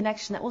positive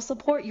connection that will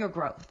support your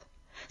growth.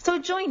 So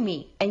join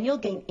me and you'll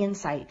gain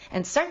insight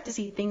and start to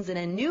see things in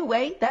a new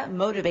way that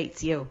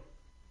motivates you.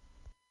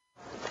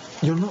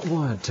 You're not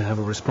wired to have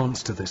a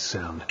response to this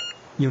sound.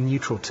 You're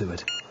neutral to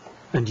it,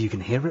 and you can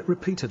hear it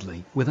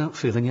repeatedly without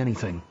feeling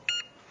anything.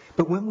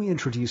 But when we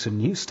introduce a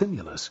new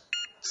stimulus,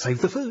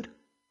 save the food,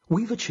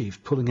 we've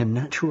achieved pulling a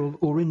natural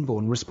or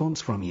inborn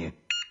response from you.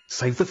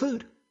 Save the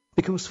food,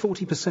 because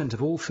 40%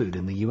 of all food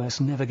in the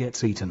US never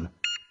gets eaten.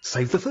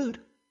 Save the food.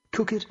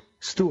 Cook it,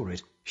 store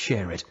it,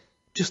 share it.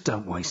 Just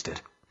don't waste it.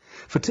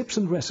 For tips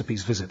and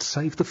recipes, visit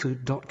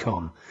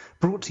SaveTheFood.com,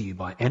 brought to you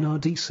by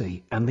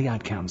NRDC and the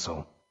Ad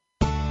Council.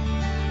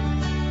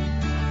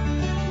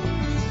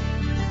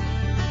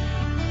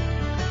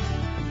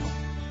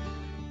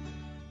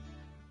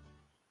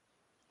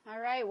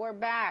 right, we're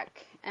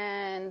back,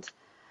 and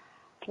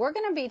we're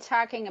going to be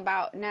talking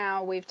about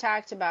now, we've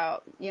talked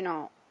about,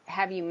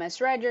 have you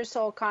misread your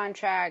soul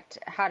contract,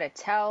 how to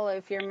tell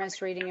if you're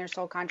misreading your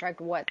soul contract,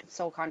 what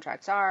soul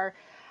contracts are.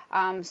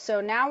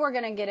 So now we're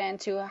going to get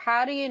into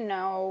how do you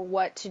know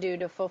what to do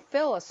to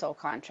fulfill a soul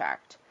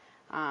contract.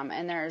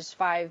 And there's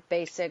 5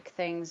 basic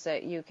things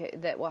that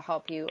that will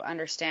help you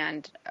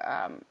understand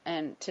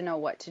and to know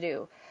what to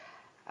do.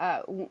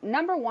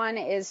 Number 1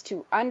 is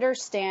to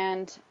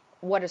understand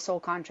what a soul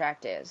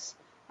contract is.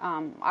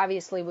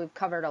 Obviously, we've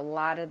covered a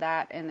lot of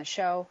that in the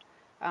show.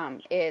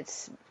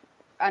 It's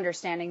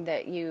understanding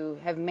that you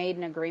have made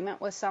an agreement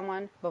with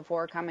someone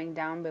before coming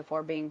down,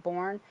 before being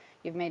born.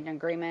 You've made an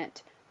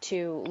agreement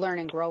to learn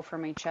and grow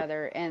from each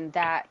other, and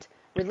that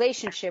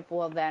relationship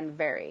will then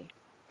vary.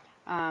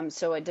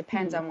 So it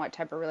depends on what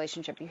type of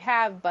relationship you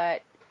have,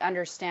 but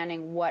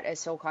understanding what a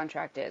soul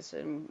contract is,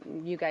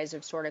 and you guys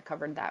have sort of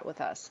covered that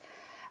with us.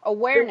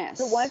 Awareness.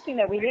 The one thing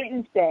that we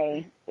didn't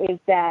say is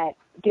that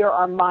there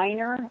are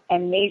minor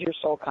and major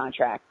soul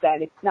contracts,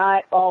 that it's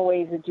not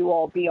always a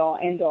do-all, be-all,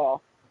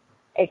 end-all.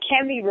 It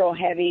can be real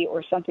heavy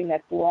or something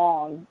that's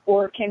long,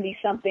 or it can be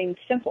something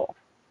simple.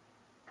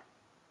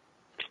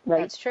 Right,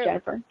 that's true.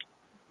 Jennifer?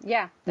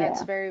 Yeah,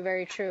 that's very,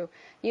 very true.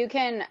 You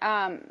can,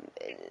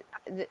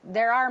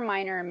 there are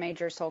minor and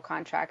major soul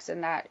contracts,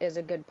 and that is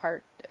a good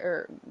part,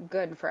 or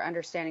good for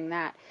understanding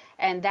that.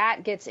 And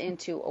that gets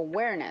into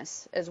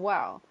awareness as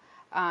well.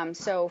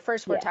 So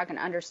first we're talking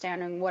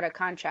understanding what a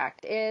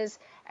contract is,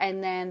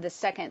 and then the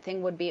second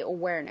thing would be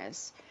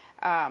awareness.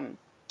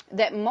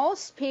 That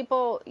most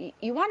people,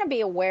 you want to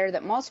be aware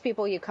that most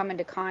people you come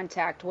into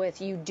contact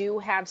with, you do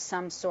have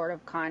some sort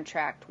of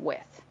contract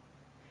with.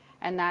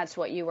 And that's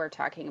what you were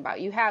talking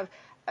about. You have,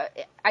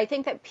 I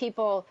think that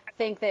people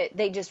think that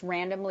they just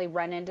randomly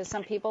run into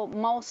some people.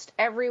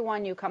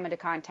 Everyone you come into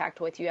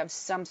contact with, you have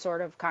some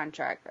sort of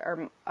contract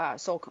or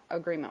soul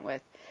agreement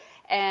with.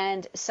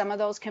 And some of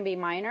those can be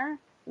minor,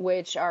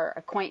 which are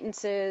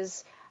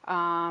acquaintances,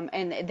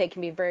 and they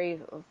can be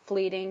very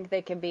fleeting.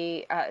 They can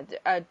be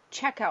a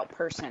checkout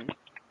person,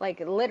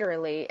 like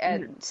literally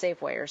at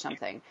Safeway or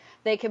something.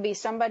 They could be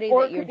somebody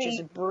that you're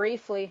just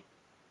briefly...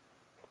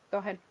 Go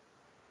ahead.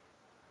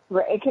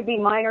 It could be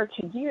minor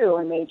to you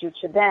and major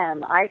to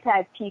them. I've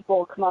had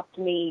people come up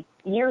to me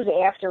years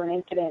after an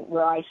incident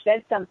where I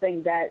said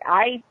something that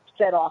I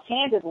said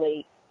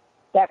offhandedly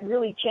that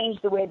really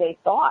changed the way they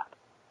thought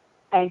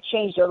and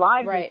changed their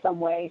lives in some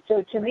way.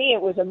 So to me,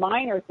 it was a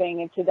minor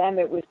thing, and to them,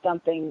 it was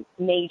something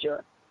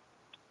major.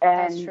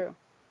 And that's true.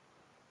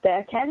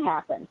 That can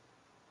happen.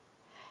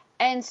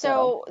 And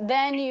so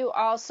then you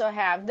also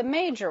have the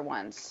major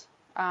ones,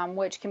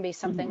 which can be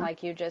something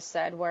like you just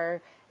said,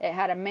 where it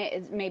had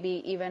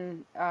maybe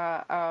even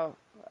a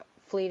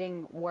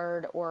fleeting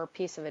word or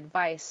piece of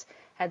advice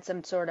had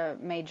some sort of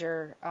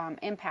major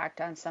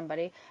impact on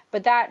somebody.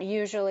 But that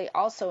usually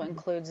also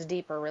includes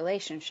deeper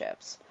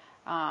relationships.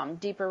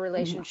 Deeper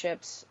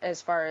relationships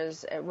as far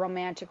as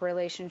romantic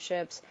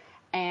relationships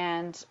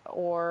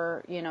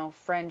or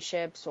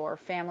friendships or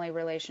family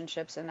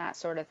relationships and that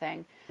sort of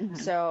thing.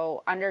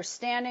 So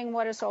understanding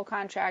what a soul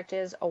contract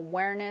is,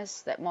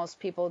 awareness that most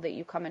people that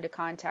you come into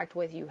contact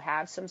with, you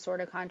have some sort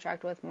of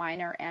contract with,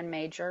 minor and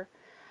major.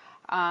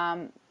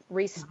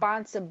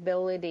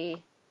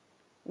 Responsibility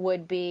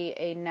would be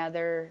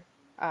another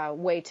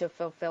way to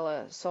fulfill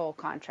a soul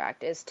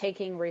contract, is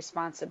taking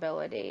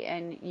responsibility,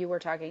 and you were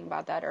talking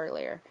about that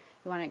earlier.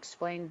 You want to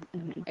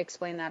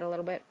explain that a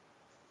little bit?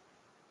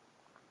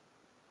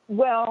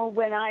 Well,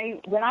 when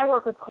I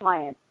work with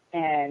clients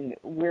and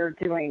we're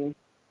doing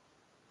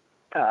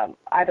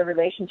either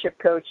relationship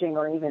coaching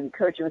or even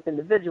coaching with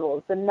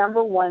individuals, the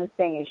number one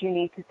thing is you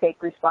need to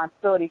take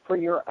responsibility for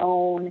your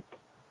own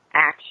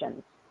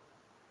actions,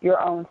 your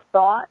own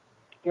thoughts,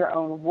 your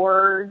own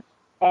words,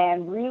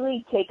 and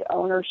really take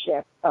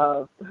ownership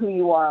of who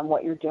you are and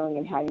what you're doing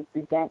and how you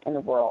present in the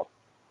world.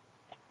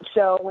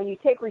 So when you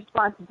take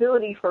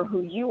responsibility for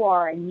who you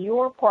are and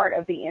your part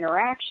of the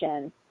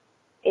interaction,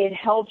 it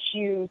helps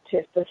you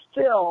to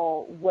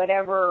fulfill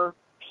whatever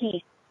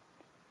piece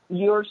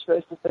you're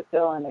supposed to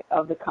fulfill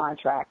of the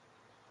contract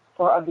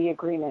or of the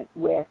agreement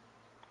with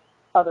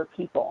other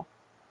people.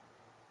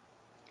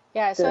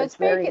 Yeah, so it's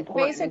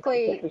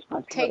basically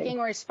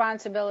taking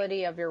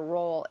responsibility of your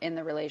role in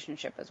the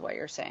relationship is what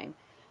you're saying.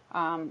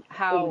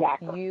 How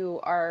you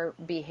are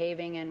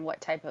behaving and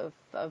what type of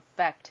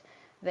effect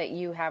that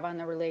you have on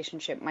the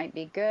relationship might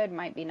be good,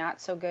 might be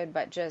not so good,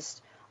 but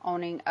just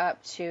owning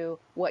up to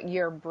what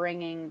you're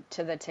bringing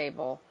to the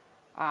table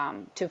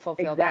to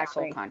fulfill that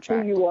soul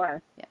contract. Who you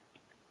are.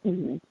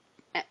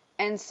 Yeah.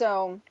 And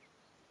so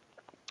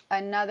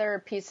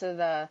another piece of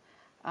the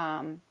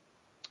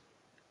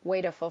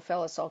way to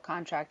fulfill a soul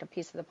contract, a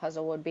piece of the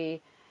puzzle would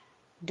be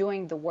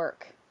doing the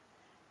work.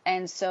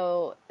 And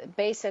so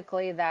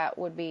basically that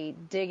would be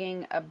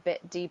digging a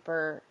bit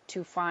deeper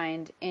to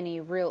find any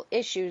real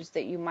issues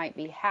that you might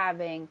be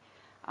having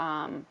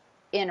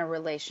in a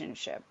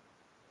relationship.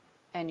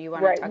 And you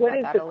want to talk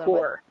about that a little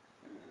bit?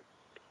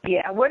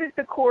 Yeah, what is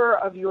the core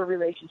of your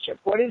relationship?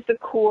 What is the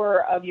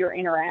core of your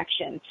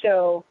interaction?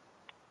 So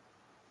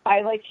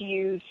I like to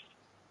use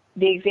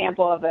the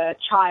example of a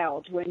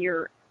child. When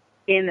you're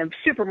in the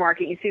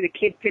supermarket, you see the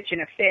kid pitching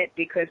a fit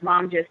because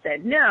mom just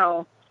said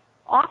no.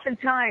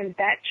 Oftentimes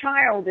that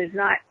child is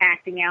not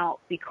acting out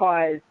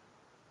because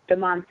the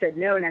mom said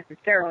no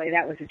necessarily.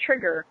 That was a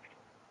trigger.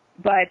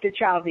 But the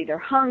child's either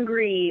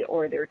hungry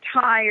or they're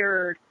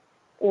tired,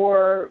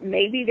 or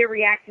maybe they're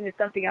reacting to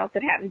something else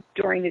that happened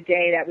during the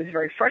day that was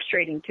very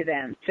frustrating to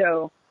them.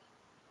 So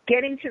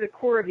getting to the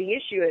core of the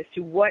issue as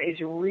to what is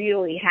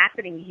really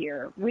happening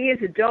here. We as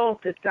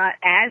adults, it's not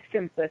as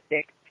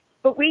simplistic,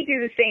 but we do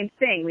the same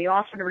thing. We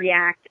often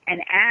react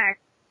and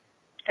act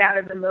out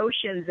of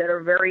emotions that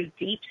are very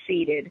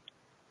deep-seated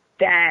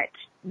that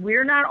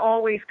we're not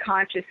always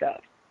conscious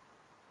of.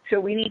 So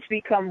we need to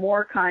become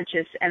more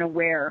conscious and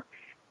aware.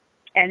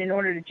 And in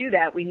order to do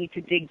that, we need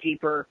to dig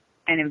deeper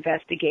and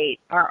investigate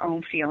our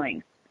own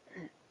feelings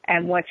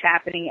and what's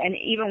happening. And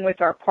even with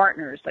our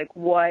partners, like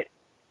what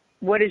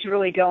is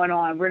really going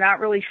on. We're not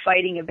really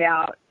fighting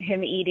about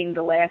him eating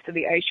the last of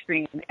the ice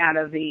cream out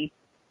of the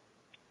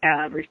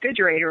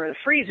refrigerator or the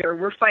freezer.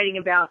 We're fighting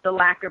about the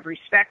lack of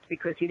respect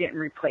because he didn't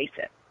replace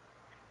it,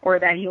 or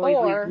that he always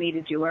leaves me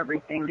to do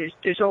everything.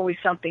 There's always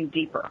something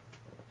deeper.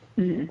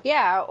 Mm-hmm.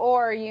 Yeah,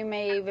 or you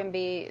may even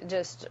be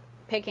just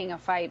picking a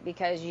fight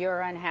because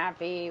you're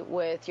unhappy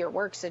with your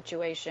work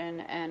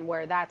situation and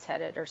where that's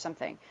headed or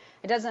something.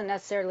 It doesn't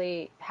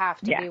necessarily have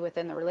to be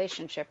within the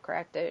relationship,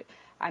 correct?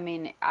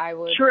 I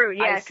would. True,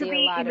 yeah. It could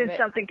be even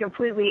something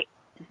completely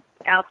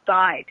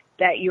outside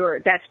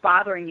that's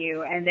bothering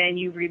you, and then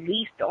you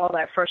released all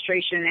that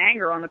frustration and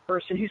anger on the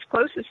person who's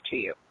closest to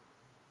you.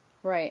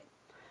 Right.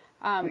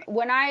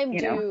 When I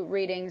do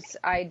readings,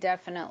 I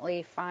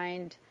definitely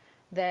find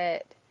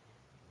that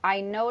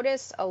I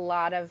notice a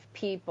lot of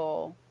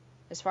people,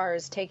 as far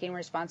as taking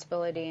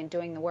responsibility and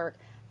doing the work,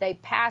 they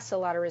pass a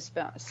lot of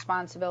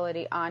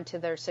responsibility on to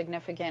their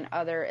significant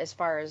other as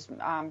far as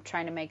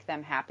trying to make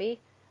them happy.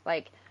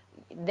 Like,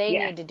 they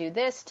need to do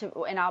this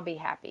and I'll be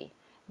happy.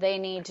 They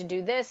need to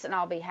do this and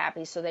I'll be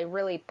happy. So they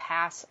really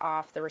pass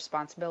off the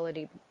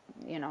responsibility,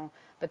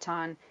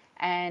 baton.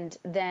 And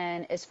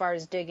then as far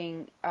as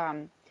digging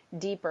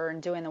deeper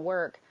and doing the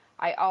work,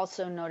 I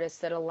also notice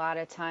that a lot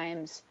of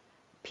times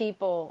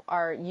people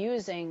are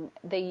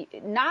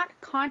not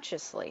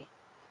consciously,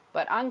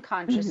 but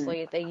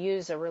unconsciously, they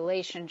use a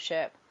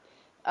relationship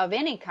of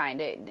any kind.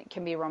 It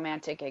can be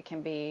romantic, it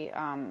can be,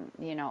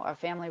 a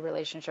family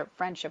relationship,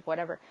 friendship,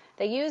 whatever.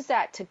 They use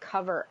that to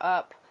cover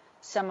up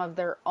some of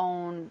their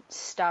own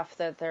stuff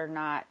that they're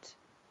not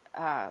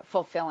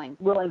fulfilling.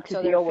 Willing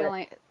to deal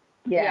with.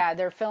 Yeah,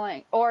 they're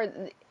feeling, or,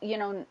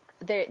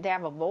 they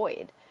have a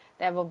void.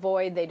 They have a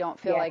void. They don't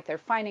feel like they're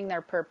finding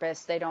their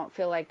purpose. They don't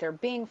feel like they're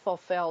being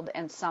fulfilled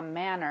in some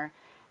manner.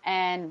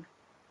 And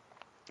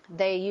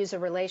they use a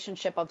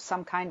relationship of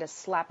some kind to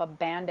slap a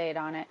Band-Aid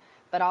on it,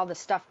 but all the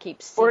stuff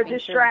keeps seeping through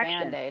the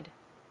Band-Aid.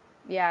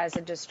 Yeah, as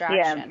a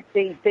distraction.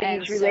 Yeah, they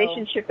use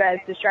relationship as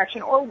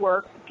distraction, or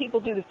work. People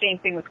do the same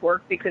thing with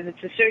work because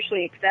it's a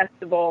socially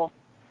acceptable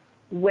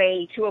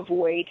way to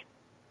avoid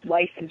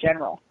life in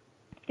general,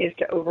 is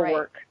to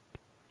overwork.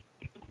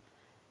 Right.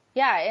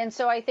 Yeah, and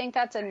so I think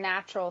that's a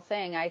natural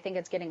thing. I think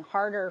it's getting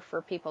harder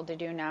for people to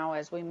do now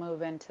as we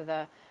move into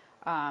the,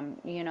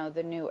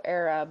 the new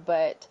era.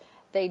 But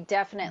they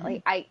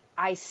definitely,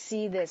 I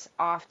see this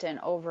often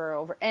over and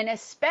over. And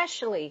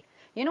especially,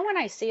 when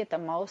I see it the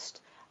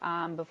most,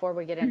 before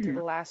we get into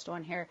the last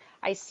one here,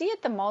 I see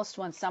it the most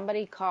when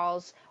somebody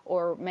calls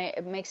or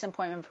makes an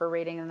appointment for a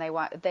reading and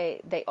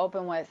they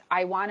open with,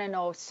 I want to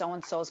know if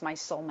so-and-so is my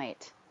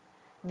soulmate.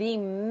 The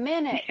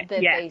minute that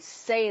they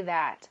say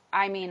that,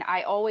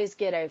 I always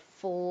get a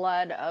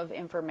flood of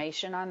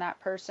information on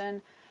that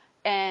person,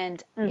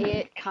 and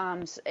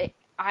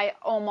I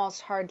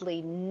almost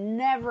hardly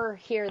never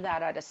hear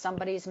that out of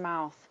somebody's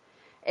mouth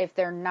if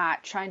they're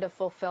not trying to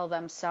fulfill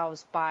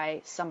themselves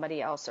by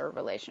somebody else or a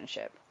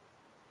relationship.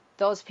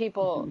 Those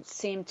people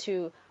seem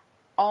to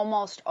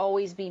almost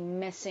always be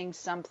missing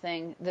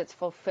something that's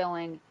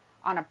fulfilling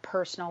on a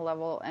personal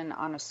level and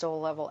on a soul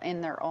level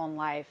in their own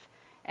life,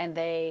 and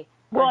they...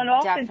 Well, and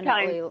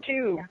oftentimes,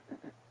 too,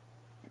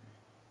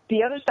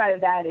 the other side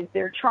of that is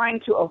they're trying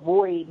to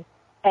avoid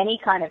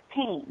any kind of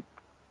pain.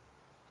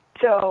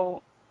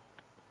 So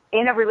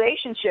in a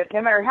relationship,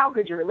 no matter how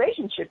good your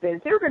relationship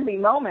is, there are going to be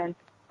moments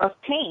of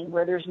pain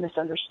where there's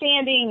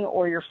misunderstanding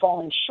or you're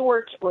falling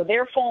short or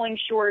they're falling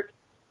short.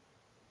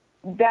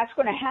 That's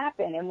going to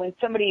happen. And when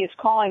somebody is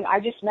calling,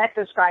 I just met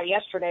this guy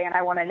yesterday and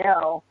I want to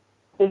know,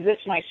 is this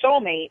my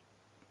soulmate?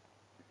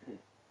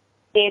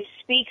 It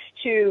speaks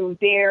to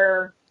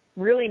their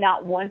really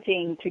not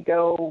wanting to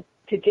go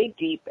to dig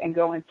deep and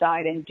go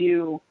inside and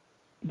do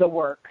the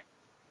work.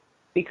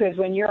 Because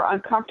when you're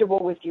uncomfortable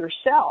with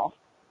yourself,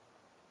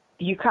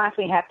 you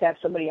constantly have to have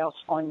somebody else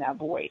filling that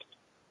void.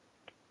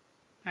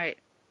 Right.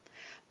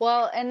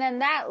 Well, and then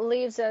that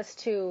leaves us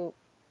to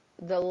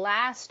the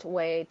last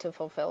way to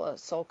fulfill a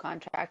soul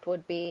contract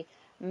would be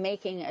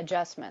making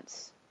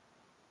adjustments.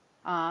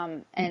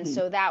 And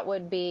so that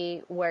would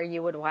be where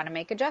you would want to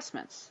make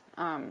adjustments,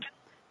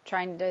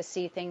 trying to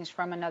see things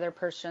from another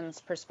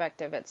person's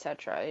perspective,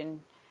 etc. And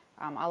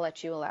I'll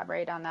let you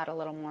elaborate on that a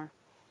little more.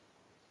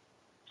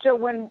 So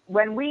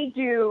when we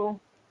do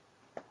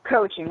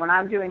coaching, when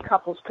I'm doing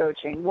couples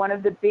coaching, one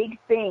of the big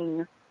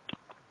things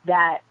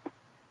that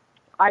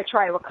I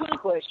try to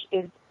accomplish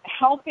is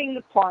helping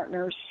the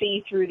partner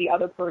see through the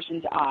other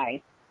person's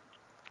eyes.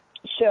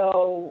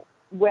 So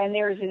when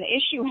there's an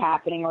issue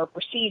happening or a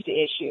perceived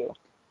issue,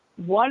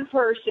 one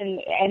person,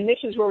 and this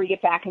is where we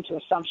get back into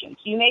assumptions.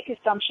 You make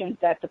assumptions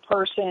that the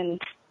person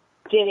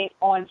did it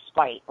on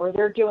spite or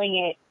they're doing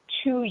it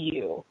to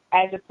you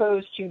as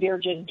opposed to they're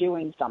just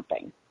doing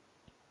something.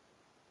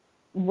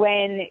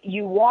 When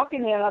you walk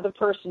into another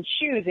person's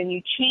shoes and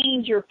you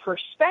change your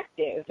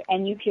perspective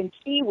and you can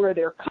see where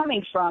they're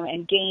coming from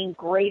and gain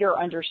greater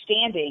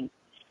understanding,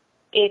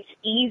 it's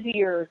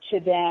easier to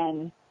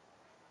then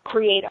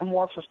create a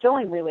more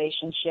fulfilling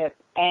relationship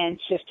and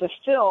to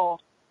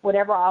fulfill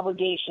whatever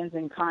obligations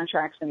and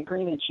contracts and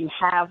agreements you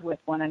have with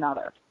one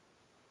another.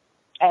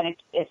 And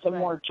it's a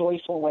more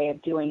joyful way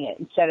of doing it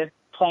instead of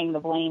playing the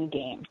blame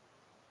game.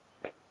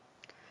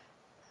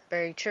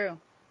 Very true.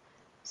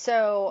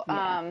 So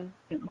I'm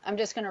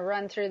just going to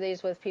run through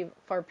these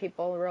for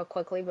people real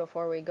quickly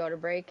before we go to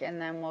break, and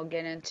then we'll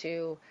get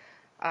into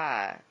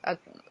a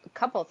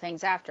couple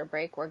things after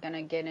break. We're going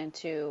to get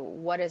into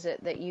what is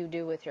it that you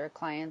do with your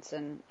clients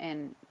and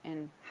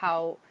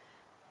how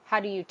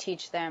do you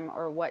teach them,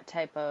 or what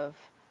type of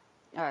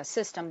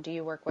system do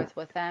you work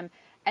with them.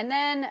 And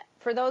then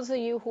for those of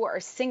you who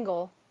are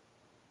single,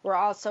 we're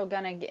also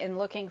going to, in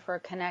looking for a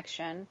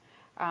connection,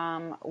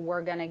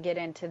 we're going to get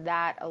into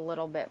that a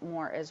little bit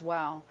more as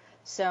well.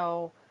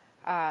 So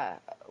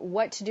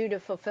what to do to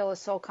fulfill a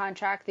soul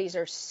contract, these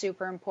are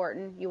super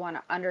important. You want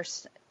to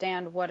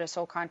understand what a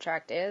soul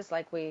contract is,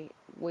 like we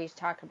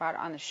talked about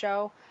on the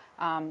show,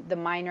 the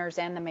minors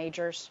and the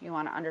majors. You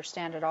want to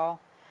understand it all.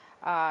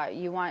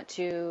 You want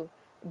to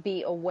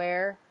be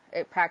aware,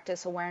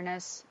 practice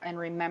awareness, and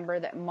remember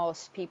that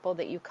most people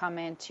that you come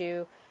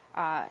into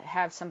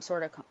have some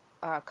sort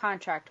of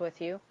contract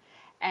with you.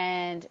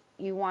 And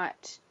you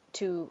want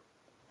to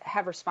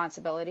have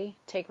responsibility,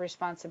 take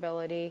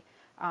responsibility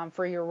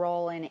for your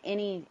role in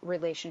any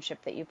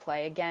relationship that you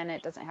play. Again,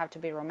 it doesn't have to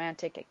be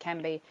romantic, it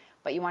can be,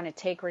 but you want to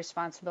take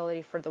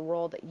responsibility for the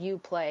role that you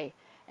play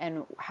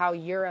and how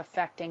you're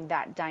affecting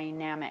that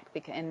dynamic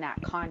in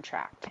that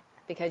contract,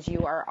 because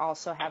you are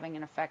also having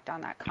an effect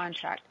on that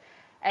contract.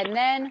 And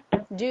then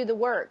do the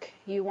work.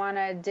 You want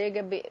to dig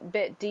a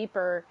bit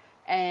deeper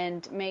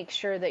and make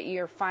sure that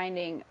you're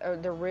finding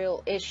the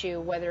real issue,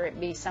 whether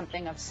it be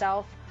something of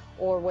self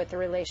or with the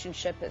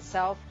relationship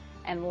itself.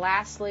 And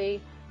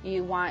lastly,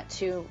 you want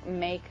to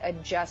make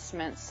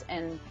adjustments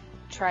and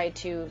try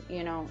to,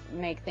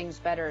 make things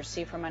better,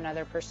 see from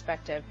another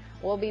perspective.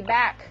 We'll be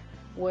back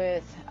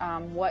with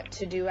what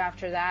to do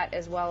after that,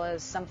 as well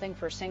as something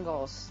for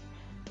singles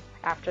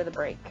after the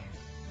break.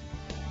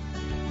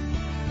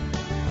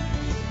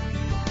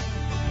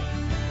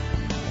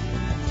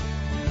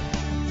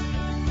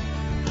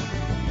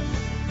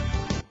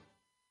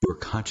 Your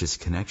conscious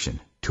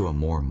connection to a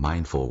more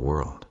mindful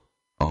world.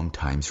 Om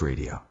Times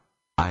Radio.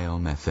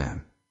 IOM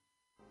FM.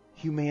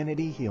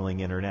 Humanity Healing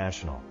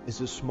International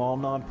is a small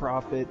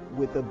nonprofit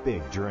with a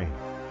big dream.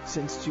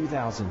 Since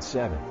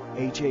 2007,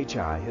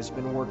 HHI has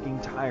been working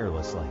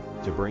tirelessly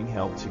to bring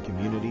help to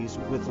communities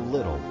with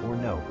little or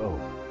no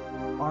hope.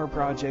 Our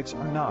projects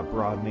are not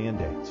broad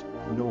mandates,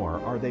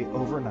 nor are they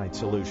overnight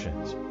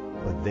solutions,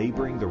 but they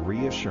bring the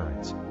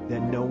reassurance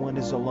that no one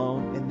is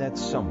alone and that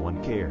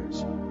someone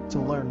cares. To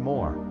learn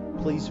more,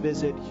 please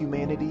visit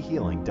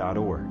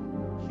humanityhealing.org.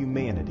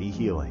 Humanity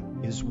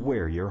Healing is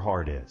where your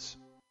heart is.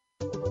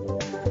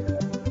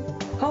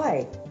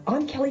 Hi,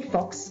 I'm Kelly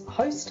Fox,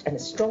 host and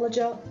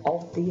astrologer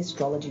of The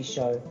Astrology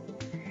Show.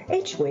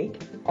 Each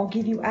week, I'll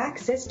give you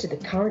access to the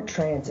current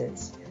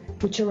transits,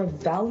 which are a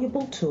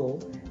valuable tool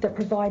that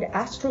provide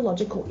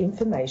astrological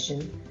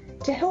information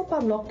to help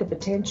unlock the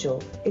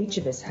potential each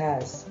of us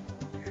has.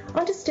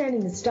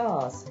 Understanding the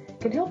stars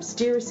can help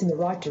steer us in the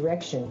right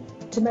direction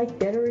to make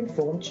better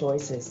informed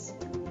choices.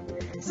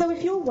 So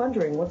if you're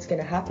wondering what's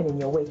going to happen in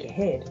your week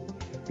ahead,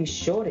 be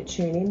sure to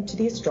tune in to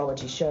The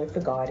Astrology Show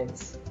for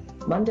guidance,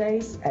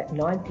 Mondays at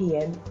 9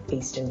 p.m.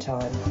 Eastern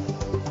Time.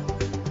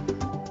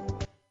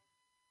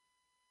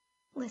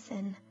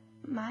 Listen,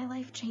 my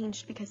life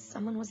changed because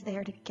someone was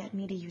there to get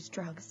me to use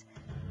drugs.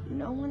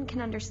 No one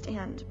can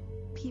understand.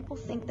 People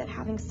think that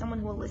having someone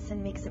who will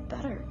listen makes it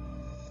better.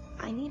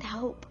 I need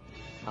help.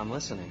 I'm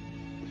listening.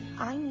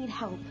 I need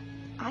help.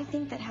 I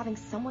think that having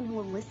someone who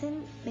will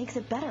listen makes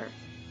it better.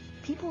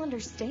 People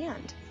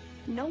understand.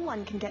 No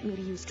one can get me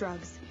to use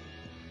drugs.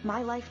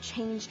 My life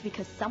changed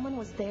because someone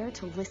was there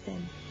to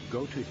listen.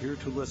 Go to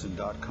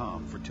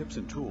heretolisten.com for tips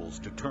and tools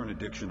to turn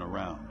addiction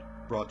around.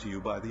 Brought to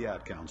you by the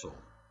Ad Council.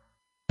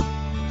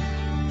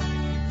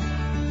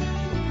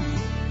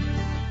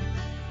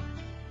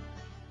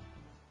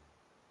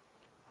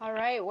 All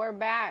right, we're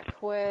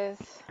back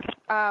with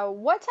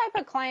what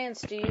type of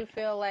clients do you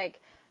feel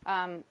like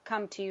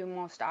come to you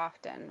most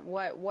often?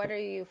 What are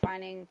you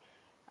finding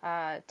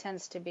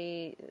tends to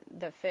be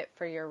the fit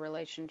for your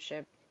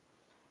relationship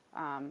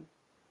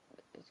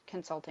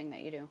consulting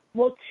that you do?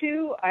 Well,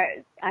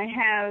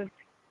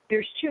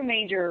 there's two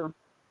major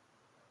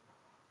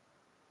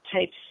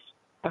types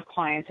of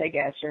clients, I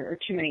guess, or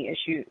two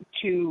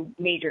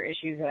major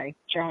issues that I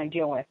generally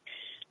deal with.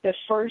 The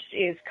first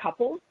is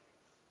couples.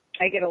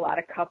 I get a lot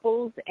of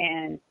couples,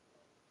 and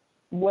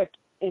what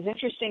is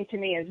interesting to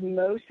me is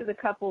most of the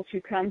couples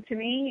who come to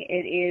me,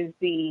 it is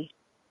the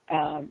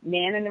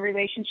man in the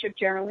relationship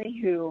generally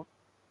who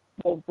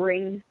will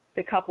bring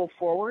the couple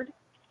forward.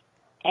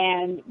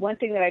 And one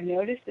thing that I've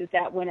noticed is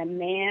that when a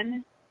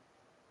man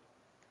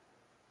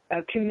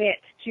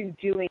commits to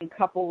doing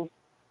couples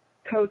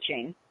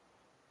coaching,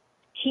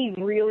 he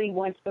really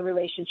wants the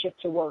relationship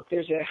to work.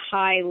 There's a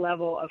high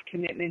level of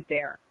commitment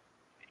there,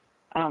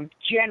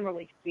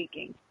 generally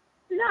speaking.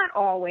 Not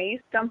always.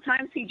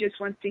 Sometimes he just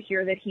wants to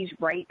hear that he's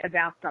right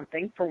about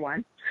something, for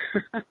one,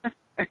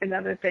 and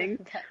other things.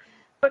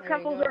 But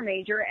couples are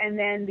major. And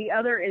then the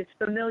other is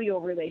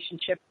familial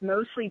relationships,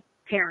 mostly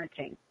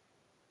parenting,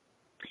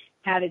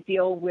 how to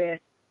deal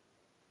with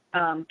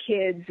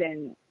kids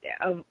and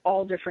of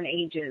all different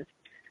ages,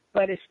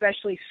 but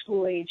especially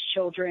school-age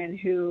children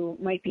who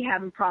might be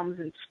having problems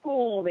in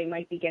school. They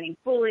might be getting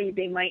bullied.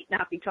 They might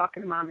not be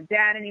talking to mom and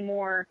dad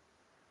anymore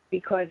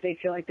because they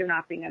feel like they're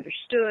not being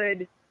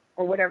understood,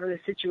 or whatever the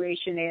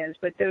situation is.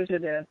 But those are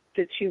the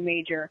two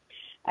major.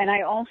 And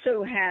I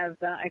also have,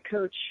 I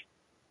coach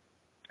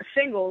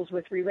singles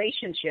with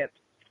relationships,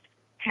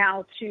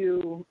 how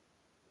to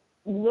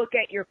look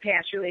at your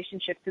past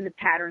relationships and the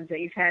patterns that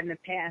you've had in the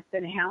past,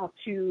 and how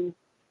to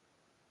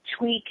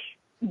tweak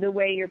the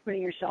way you're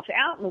putting yourself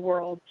out in the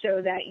world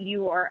so that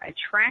you are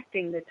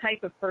attracting the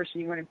type of person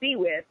you want to be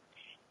with,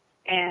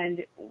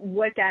 and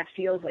what that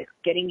feels like,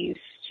 getting used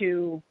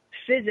to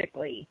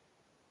physically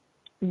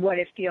what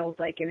it feels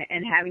like,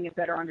 and having a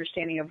better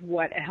understanding of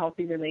what a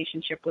healthy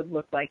relationship would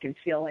look like and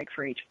feel like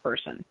for each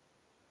person.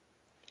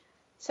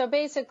 So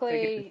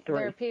basically,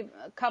 there are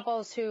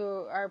couples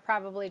who are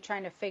probably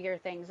trying to figure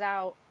things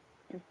out.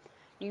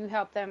 You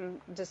help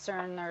them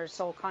discern their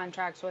soul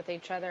contracts with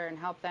each other and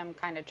help them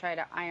kind of try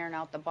to iron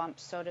out the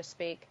bumps, so to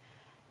speak,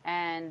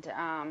 and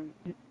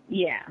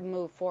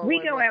move forward.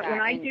 We go out, when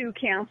I do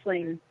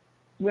counseling,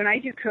 when I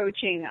do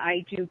coaching,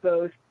 I do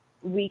both.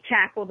 We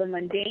tackle the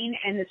mundane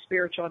and the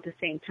spiritual at the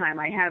same time.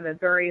 I have a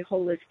very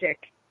holistic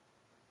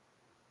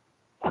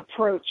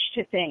approach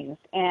to things.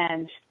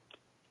 And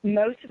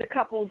most of the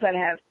couples that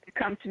have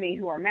come to me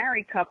who are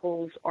married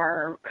couples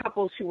are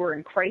couples who are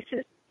in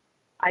crisis.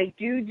 I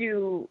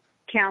do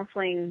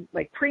counseling,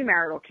 like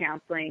premarital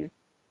counseling,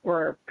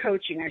 or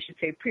coaching, I should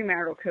say,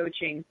 premarital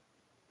coaching.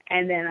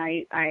 And then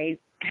I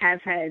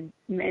have had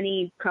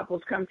many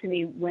couples come to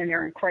me when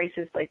they're in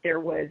crisis, like there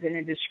was an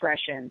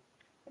indiscretion,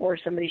 or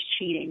somebody's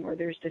cheating, or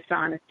there's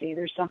dishonesty,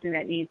 there's something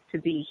that needs to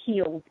be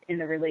healed in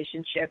the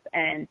relationship,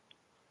 and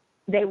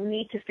they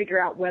need to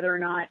figure out whether or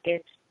not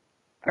it's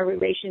a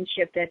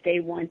relationship that they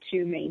want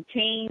to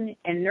maintain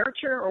and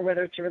nurture, or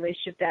whether it's a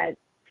relationship that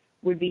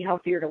would be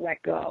healthier to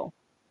let go.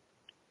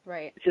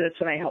 Right. So that's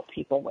what I help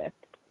people with.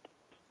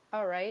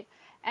 All right.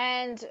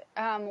 And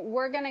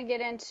we're going to get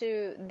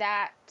into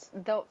that.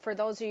 For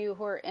those of you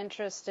who are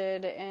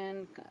interested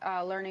in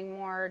learning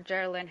more,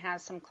 Geraldine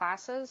has some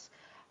classes.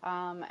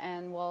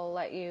 And we'll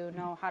let you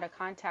know how to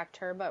contact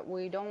her, but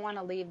we don't want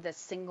to leave the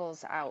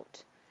singles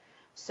out.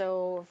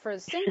 So for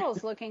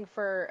singles looking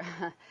for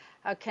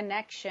a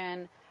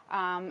connection,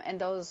 and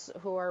those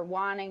who are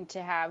wanting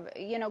to have,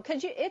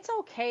 because it's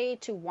okay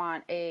to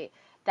want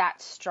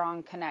that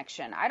strong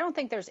connection. I don't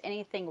think there's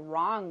anything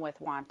wrong with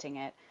wanting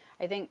it.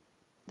 I think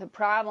the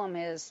problem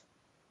is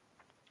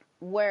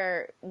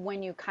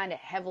when you kind of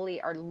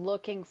heavily are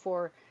looking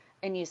for,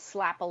 and you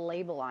slap a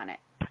label on it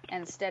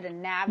instead of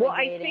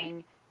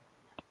navigating.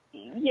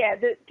 Yeah,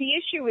 the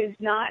issue is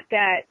not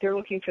that they're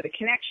looking for the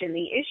connection.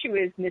 The issue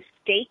is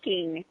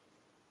mistaking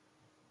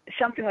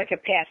something like a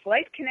past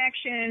life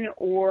connection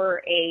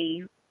or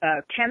a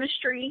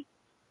chemistry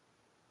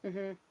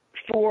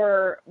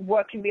for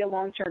what can be a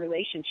long-term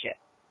relationship.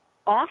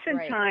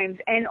 Oftentimes,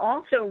 and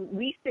also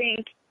we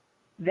think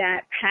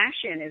that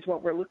passion is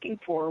what we're looking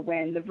for,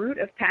 when the root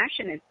of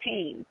passion is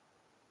pain.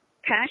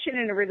 Passion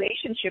in a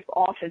relationship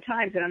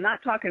oftentimes, and I'm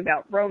not talking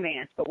about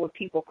romance, but what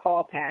people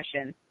call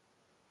passion,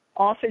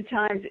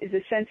 oftentimes is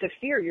a sense of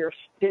fear.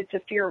 It's a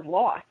fear of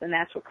loss, and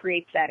that's what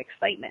creates that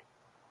excitement.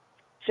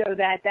 So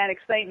that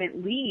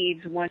excitement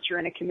leaves once you're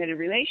in a committed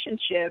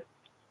relationship,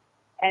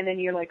 and then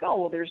you're like, oh,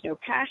 well, there's no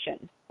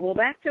passion. Well,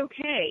 that's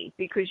okay,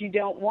 because you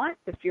don't want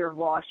the fear of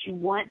loss. You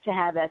want to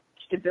have that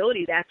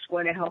stability. That's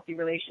what a healthy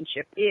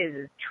relationship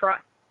is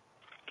trust.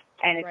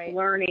 And it's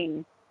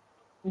learning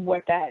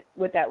what that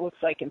looks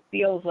like and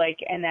feels like,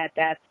 and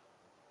that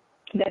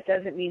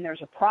doesn't mean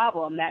there's a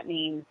problem. That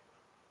means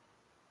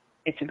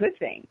it's a good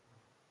thing.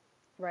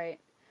 Right.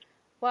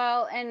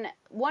 Well, and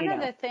one of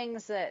the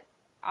things that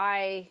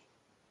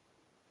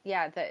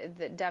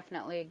that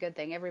definitely a good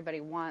thing.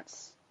 Everybody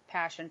wants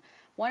passion.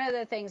 One of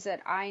the things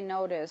that I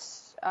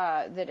notice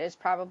that is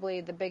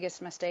probably the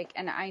biggest mistake,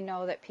 and I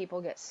know that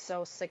people get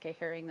so sick of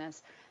hearing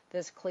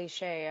this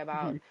cliche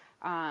about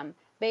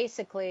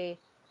basically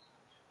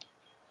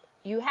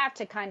you have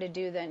to kind of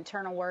do the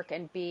internal work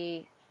and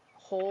be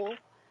whole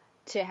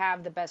to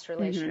have the best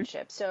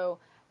relationship. So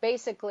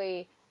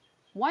basically,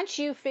 once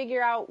you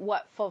figure out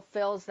what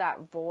fulfills that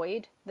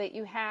void that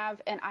you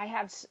have, and I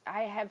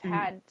have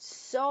had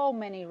so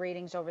many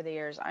readings over the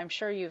years. I'm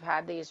sure you've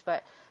had these,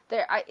 but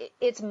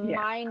it's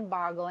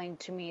mind-boggling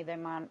to me the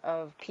amount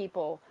of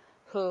people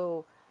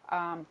who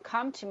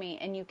come to me,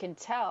 and you can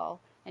tell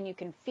and you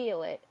can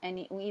feel it,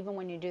 and even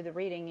when you do the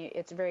reading,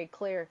 it's very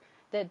clear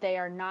that they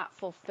are not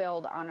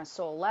fulfilled on a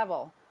soul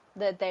level,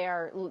 that they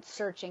are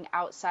searching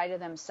outside of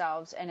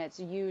themselves, and it's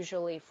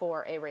usually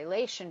for a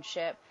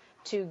relationship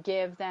to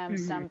give them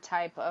some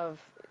type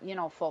of,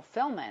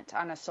 fulfillment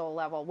on a soul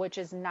level, which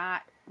is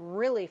not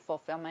really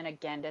fulfillment.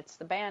 Again, it's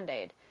the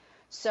Band-Aid.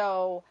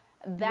 So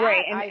that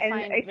I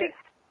find...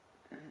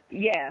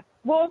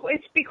 Well,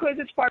 it's because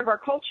it's part of our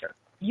culture.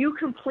 You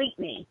complete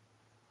me.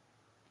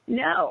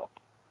 No.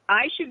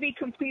 I should be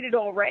completed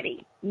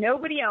already.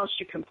 Nobody else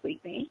should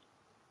complete me.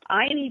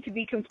 I need to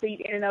be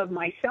complete in and of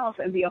myself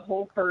and be a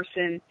whole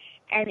person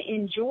and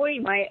enjoy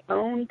my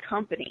own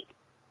company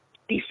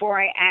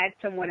before I add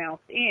someone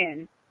else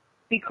in,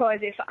 because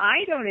if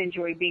I don't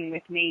enjoy being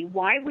with me,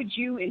 why would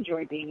you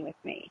enjoy being with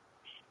me?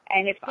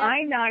 And if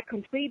I'm not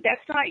complete,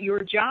 that's not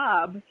your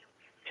job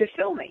to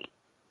fill me.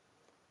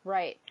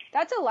 Right.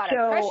 That's a lot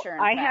of pressure.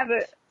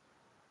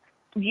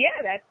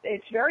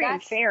 It's very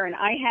unfair. And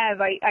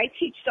I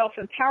teach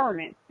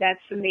self-empowerment.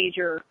 That's the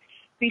major.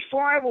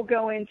 Before I will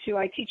go into,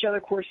 I teach other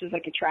courses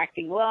like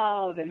Attracting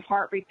Love and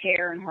Heart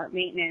Repair and Heart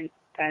Maintenance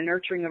and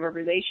Nurturing of a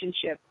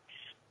Relationship.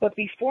 But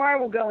before I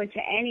will go into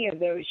any of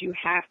those, you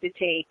have to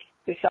take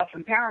the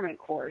self-empowerment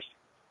course,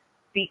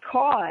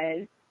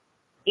 because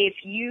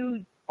if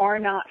you are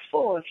not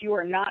full, if you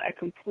are not a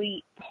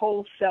complete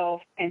whole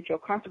self and feel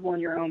comfortable in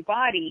your own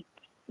body,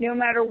 no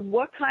matter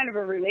what kind of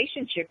a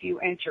relationship you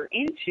enter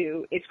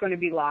into, it's going to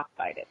be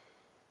lopsided.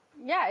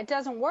 Yeah, it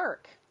doesn't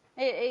work.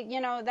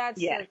 That's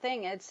the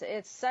thing. It's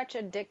such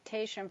a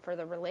dictation for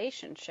the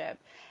relationship,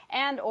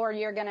 or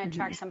you're going to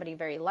attract somebody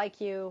very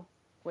like you,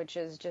 which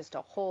is just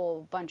a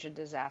whole bunch of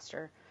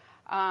disaster.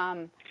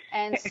 And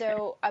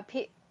so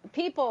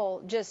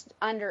people just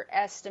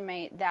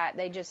underestimate that.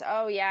 They just,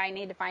 I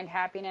need to find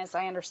happiness.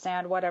 I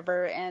understand,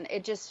 whatever. And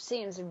it just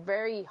seems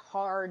very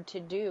hard to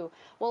do.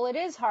 Well, it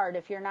is hard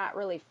if you're not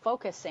really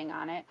focusing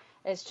on it.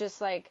 It's just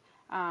like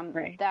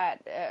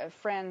that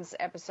Friends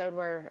episode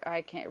where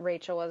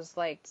Rachel was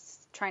like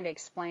trying to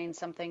explain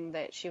something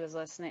that she was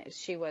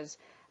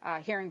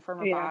hearing from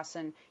her boss.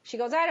 And she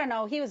goes, I don't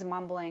know. He was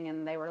mumbling.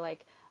 And they were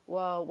like,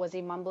 well, was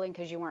he mumbling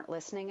because you weren't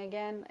listening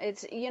again?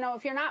 It's,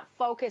 if you're not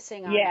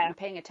focusing on it and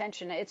paying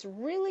attention, it's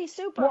really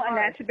super hard. And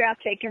that's about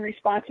taking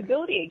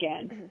responsibility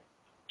again.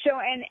 So,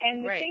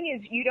 and the thing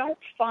is, you don't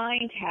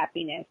find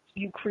happiness,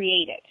 you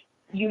create it.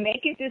 You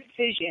make a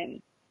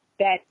decision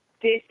that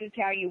this is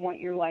how you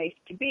want your life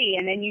to be,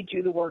 and then you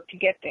do the work to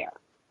get there.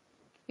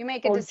 You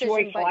make a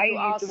decision, but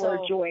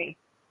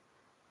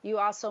you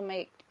also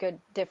make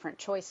different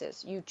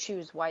choices. You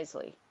choose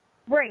wisely.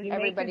 Right, you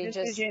make a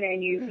decision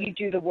and you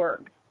do the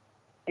work.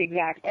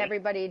 Exactly.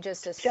 Everybody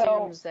just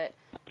assumes that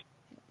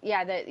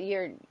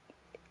you're,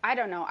 I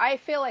don't know. I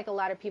feel like a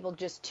lot of people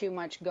just too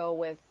much go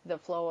with the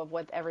flow of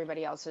what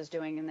everybody else is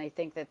doing, and they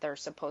think that they're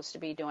supposed to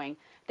be doing.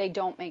 They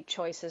don't make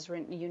choices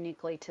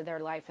uniquely to their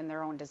life and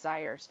their own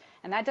desires.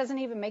 And that doesn't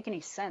even make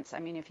any sense. I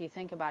mean, if you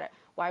think about it,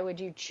 why would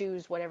you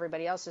choose what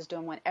everybody else is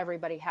doing when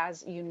everybody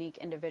has unique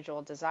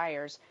individual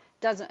desires?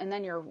 And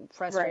then you're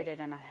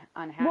frustrated and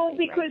unhappy. Well,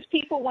 because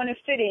people want to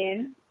fit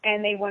in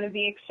and they want to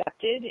be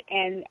accepted,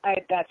 and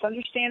that's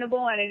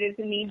understandable, and it is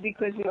a need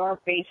because we are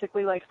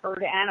basically like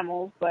herd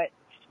animals. But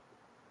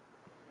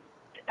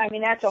I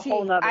mean, that's a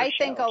whole nother show, I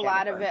think a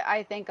lot of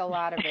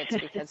it's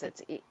because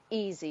it's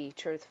easy.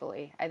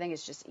 Truthfully, I think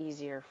it's just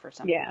easier for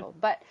some people.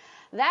 But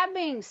that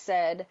being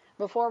said,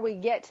 before we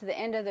get to the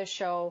end of the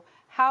show,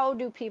 how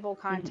do people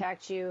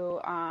contact you?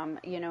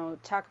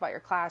 Talk about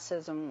your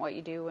classes and what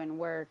you do and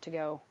where to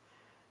go.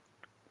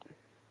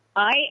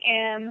 I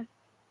am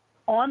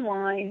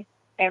online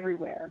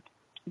everywhere,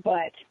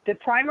 but the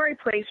primary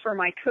place for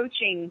my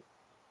coaching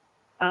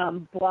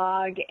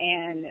blog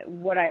and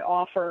what I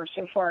offer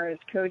so far as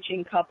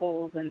coaching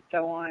couples and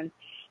so on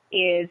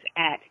is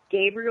at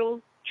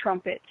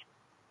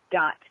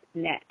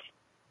GabrielTrumpet.net.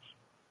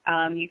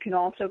 You can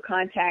also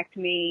contact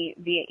me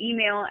via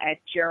email at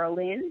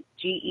Geraldine,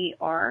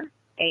 Geralyn,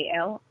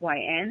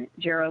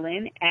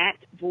 Geraldine at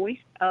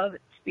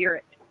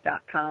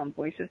voiceofspirit.com,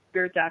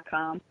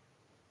 voiceofspirit.com.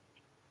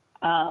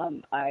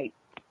 I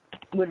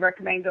would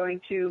recommend going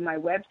to my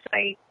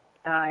website.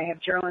 I have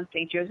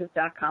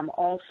GeraldineSt.Joseph.com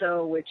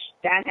also, which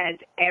that has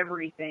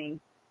everything.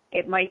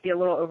 It might be a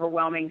little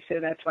overwhelming, so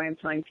that's why I'm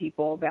telling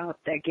people about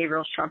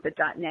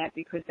GabrielTrumpet.net,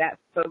 because that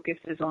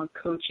focuses on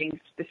coaching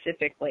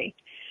specifically.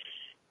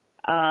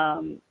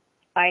 I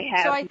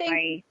have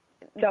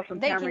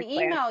self-empowerment they can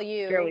email class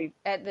you fairly...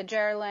 at the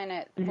Geraldine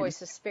at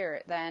Voice of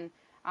Spirit. Then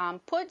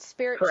put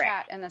Spirit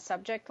Chat in the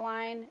subject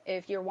line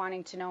if you're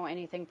wanting to know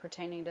anything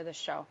pertaining to the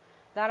show.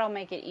 That'll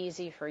make it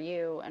easy for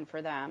you and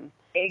for them.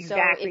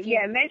 Exactly. So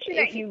mention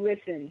that you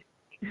listened.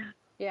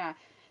 Yeah.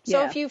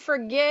 So if you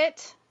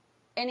forget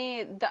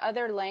any the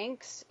other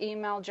links,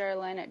 email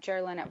Geraldine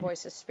at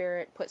Voice of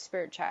Spirit, put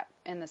Spirit Chat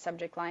in the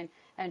subject line,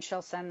 and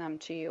she'll send them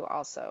to you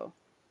also.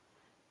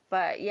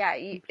 But yeah,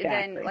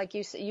 then like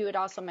you had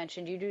also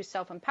mentioned, you do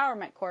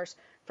self-empowerment course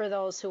for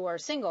those who are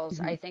singles.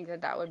 I think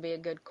that would be a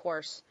good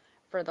course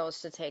for those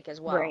to take as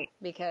well,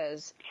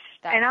 because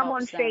that and I'm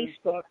on helps them.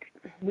 Facebook.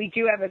 We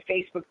do have a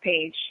Facebook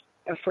page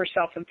for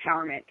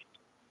self-empowerment,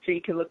 so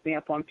you can look me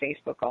up on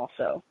Facebook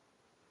also.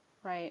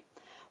 Right.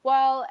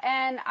 Well,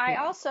 and I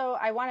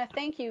want to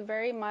thank you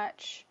very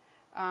much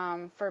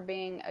for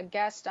being a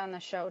guest on the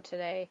show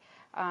today.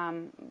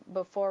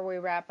 Before we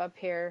wrap up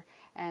here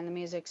and the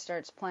music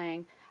starts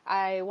playing,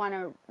 I want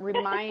to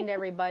remind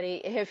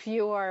everybody, if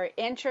you are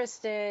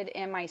interested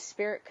in my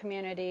spirit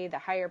community, the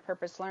Higher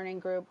Purpose Learning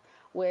Group,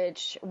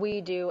 which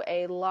we do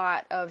a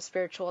lot of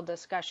spiritual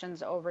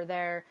discussions over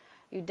there,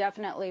 you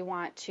definitely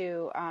want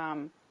to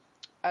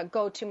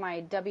go to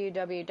my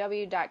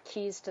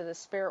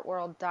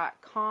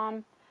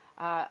www.keystothespiritworld.com.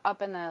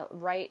 Up in the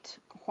right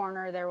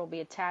corner, there will be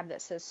a tab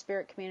that says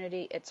Spirit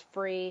Community. It's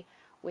free.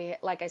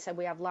 Like I said,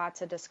 we have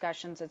lots of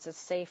discussions. It's a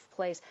safe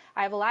place.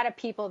 I have a lot of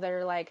people that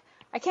are like,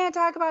 I can't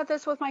talk about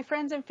this with my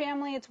friends and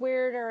family. It's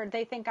weird, or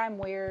they think I'm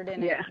weird,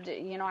 and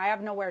I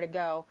have nowhere to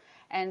go.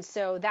 And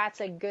so that's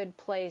a good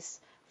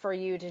place for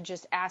you to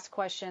just ask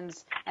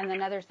questions. And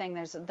another thing,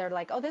 they're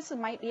like, oh, this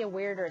might be a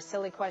weird or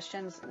silly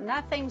questions.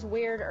 Nothing's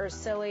weird or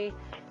silly.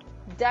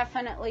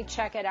 Definitely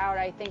check it out.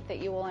 I think that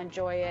you will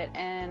enjoy it.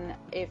 And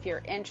if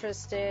you're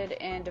interested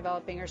in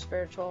developing your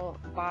spiritual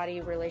body,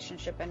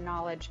 relationship, and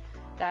knowledge,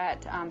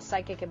 that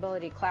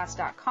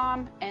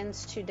psychicabilityclass.com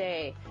ends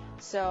today.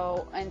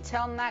 So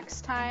until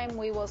next time,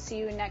 we will see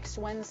you next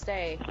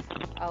Wednesday.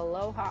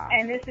 Aloha.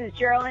 And this is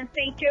Geraldine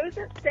St.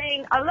 Joseph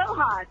saying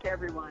aloha to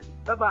everyone.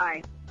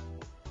 Bye-bye.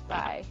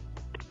 Bye.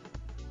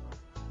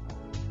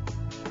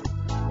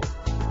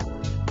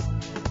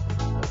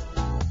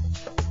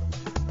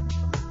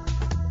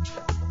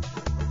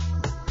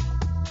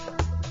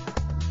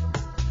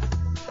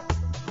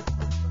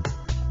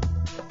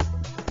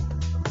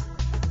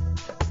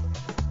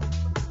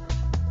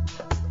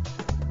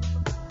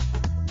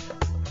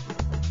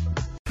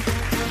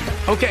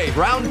 Okay,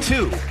 round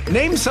two.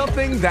 Name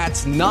something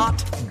that's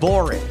not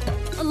boring.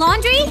 A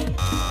laundry?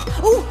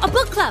 Ooh, a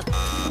book club.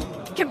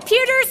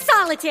 Computer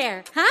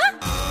solitaire, huh?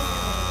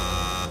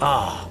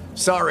 Ah,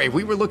 sorry,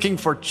 we were looking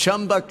for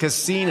Chumba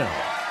Casino.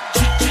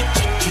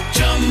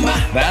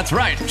 That's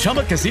right,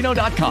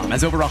 ChumbaCasino.com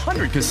has over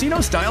 100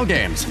 casino-style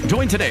games.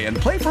 Join today and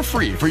play for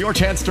free for your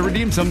chance to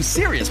redeem some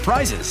serious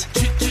prizes.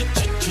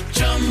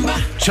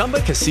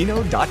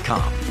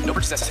 ChumbaCasino.com. No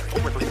purchase necessary.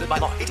 Void where prohibited by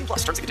law. 18+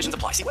 terms and conditions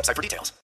apply. See website for details.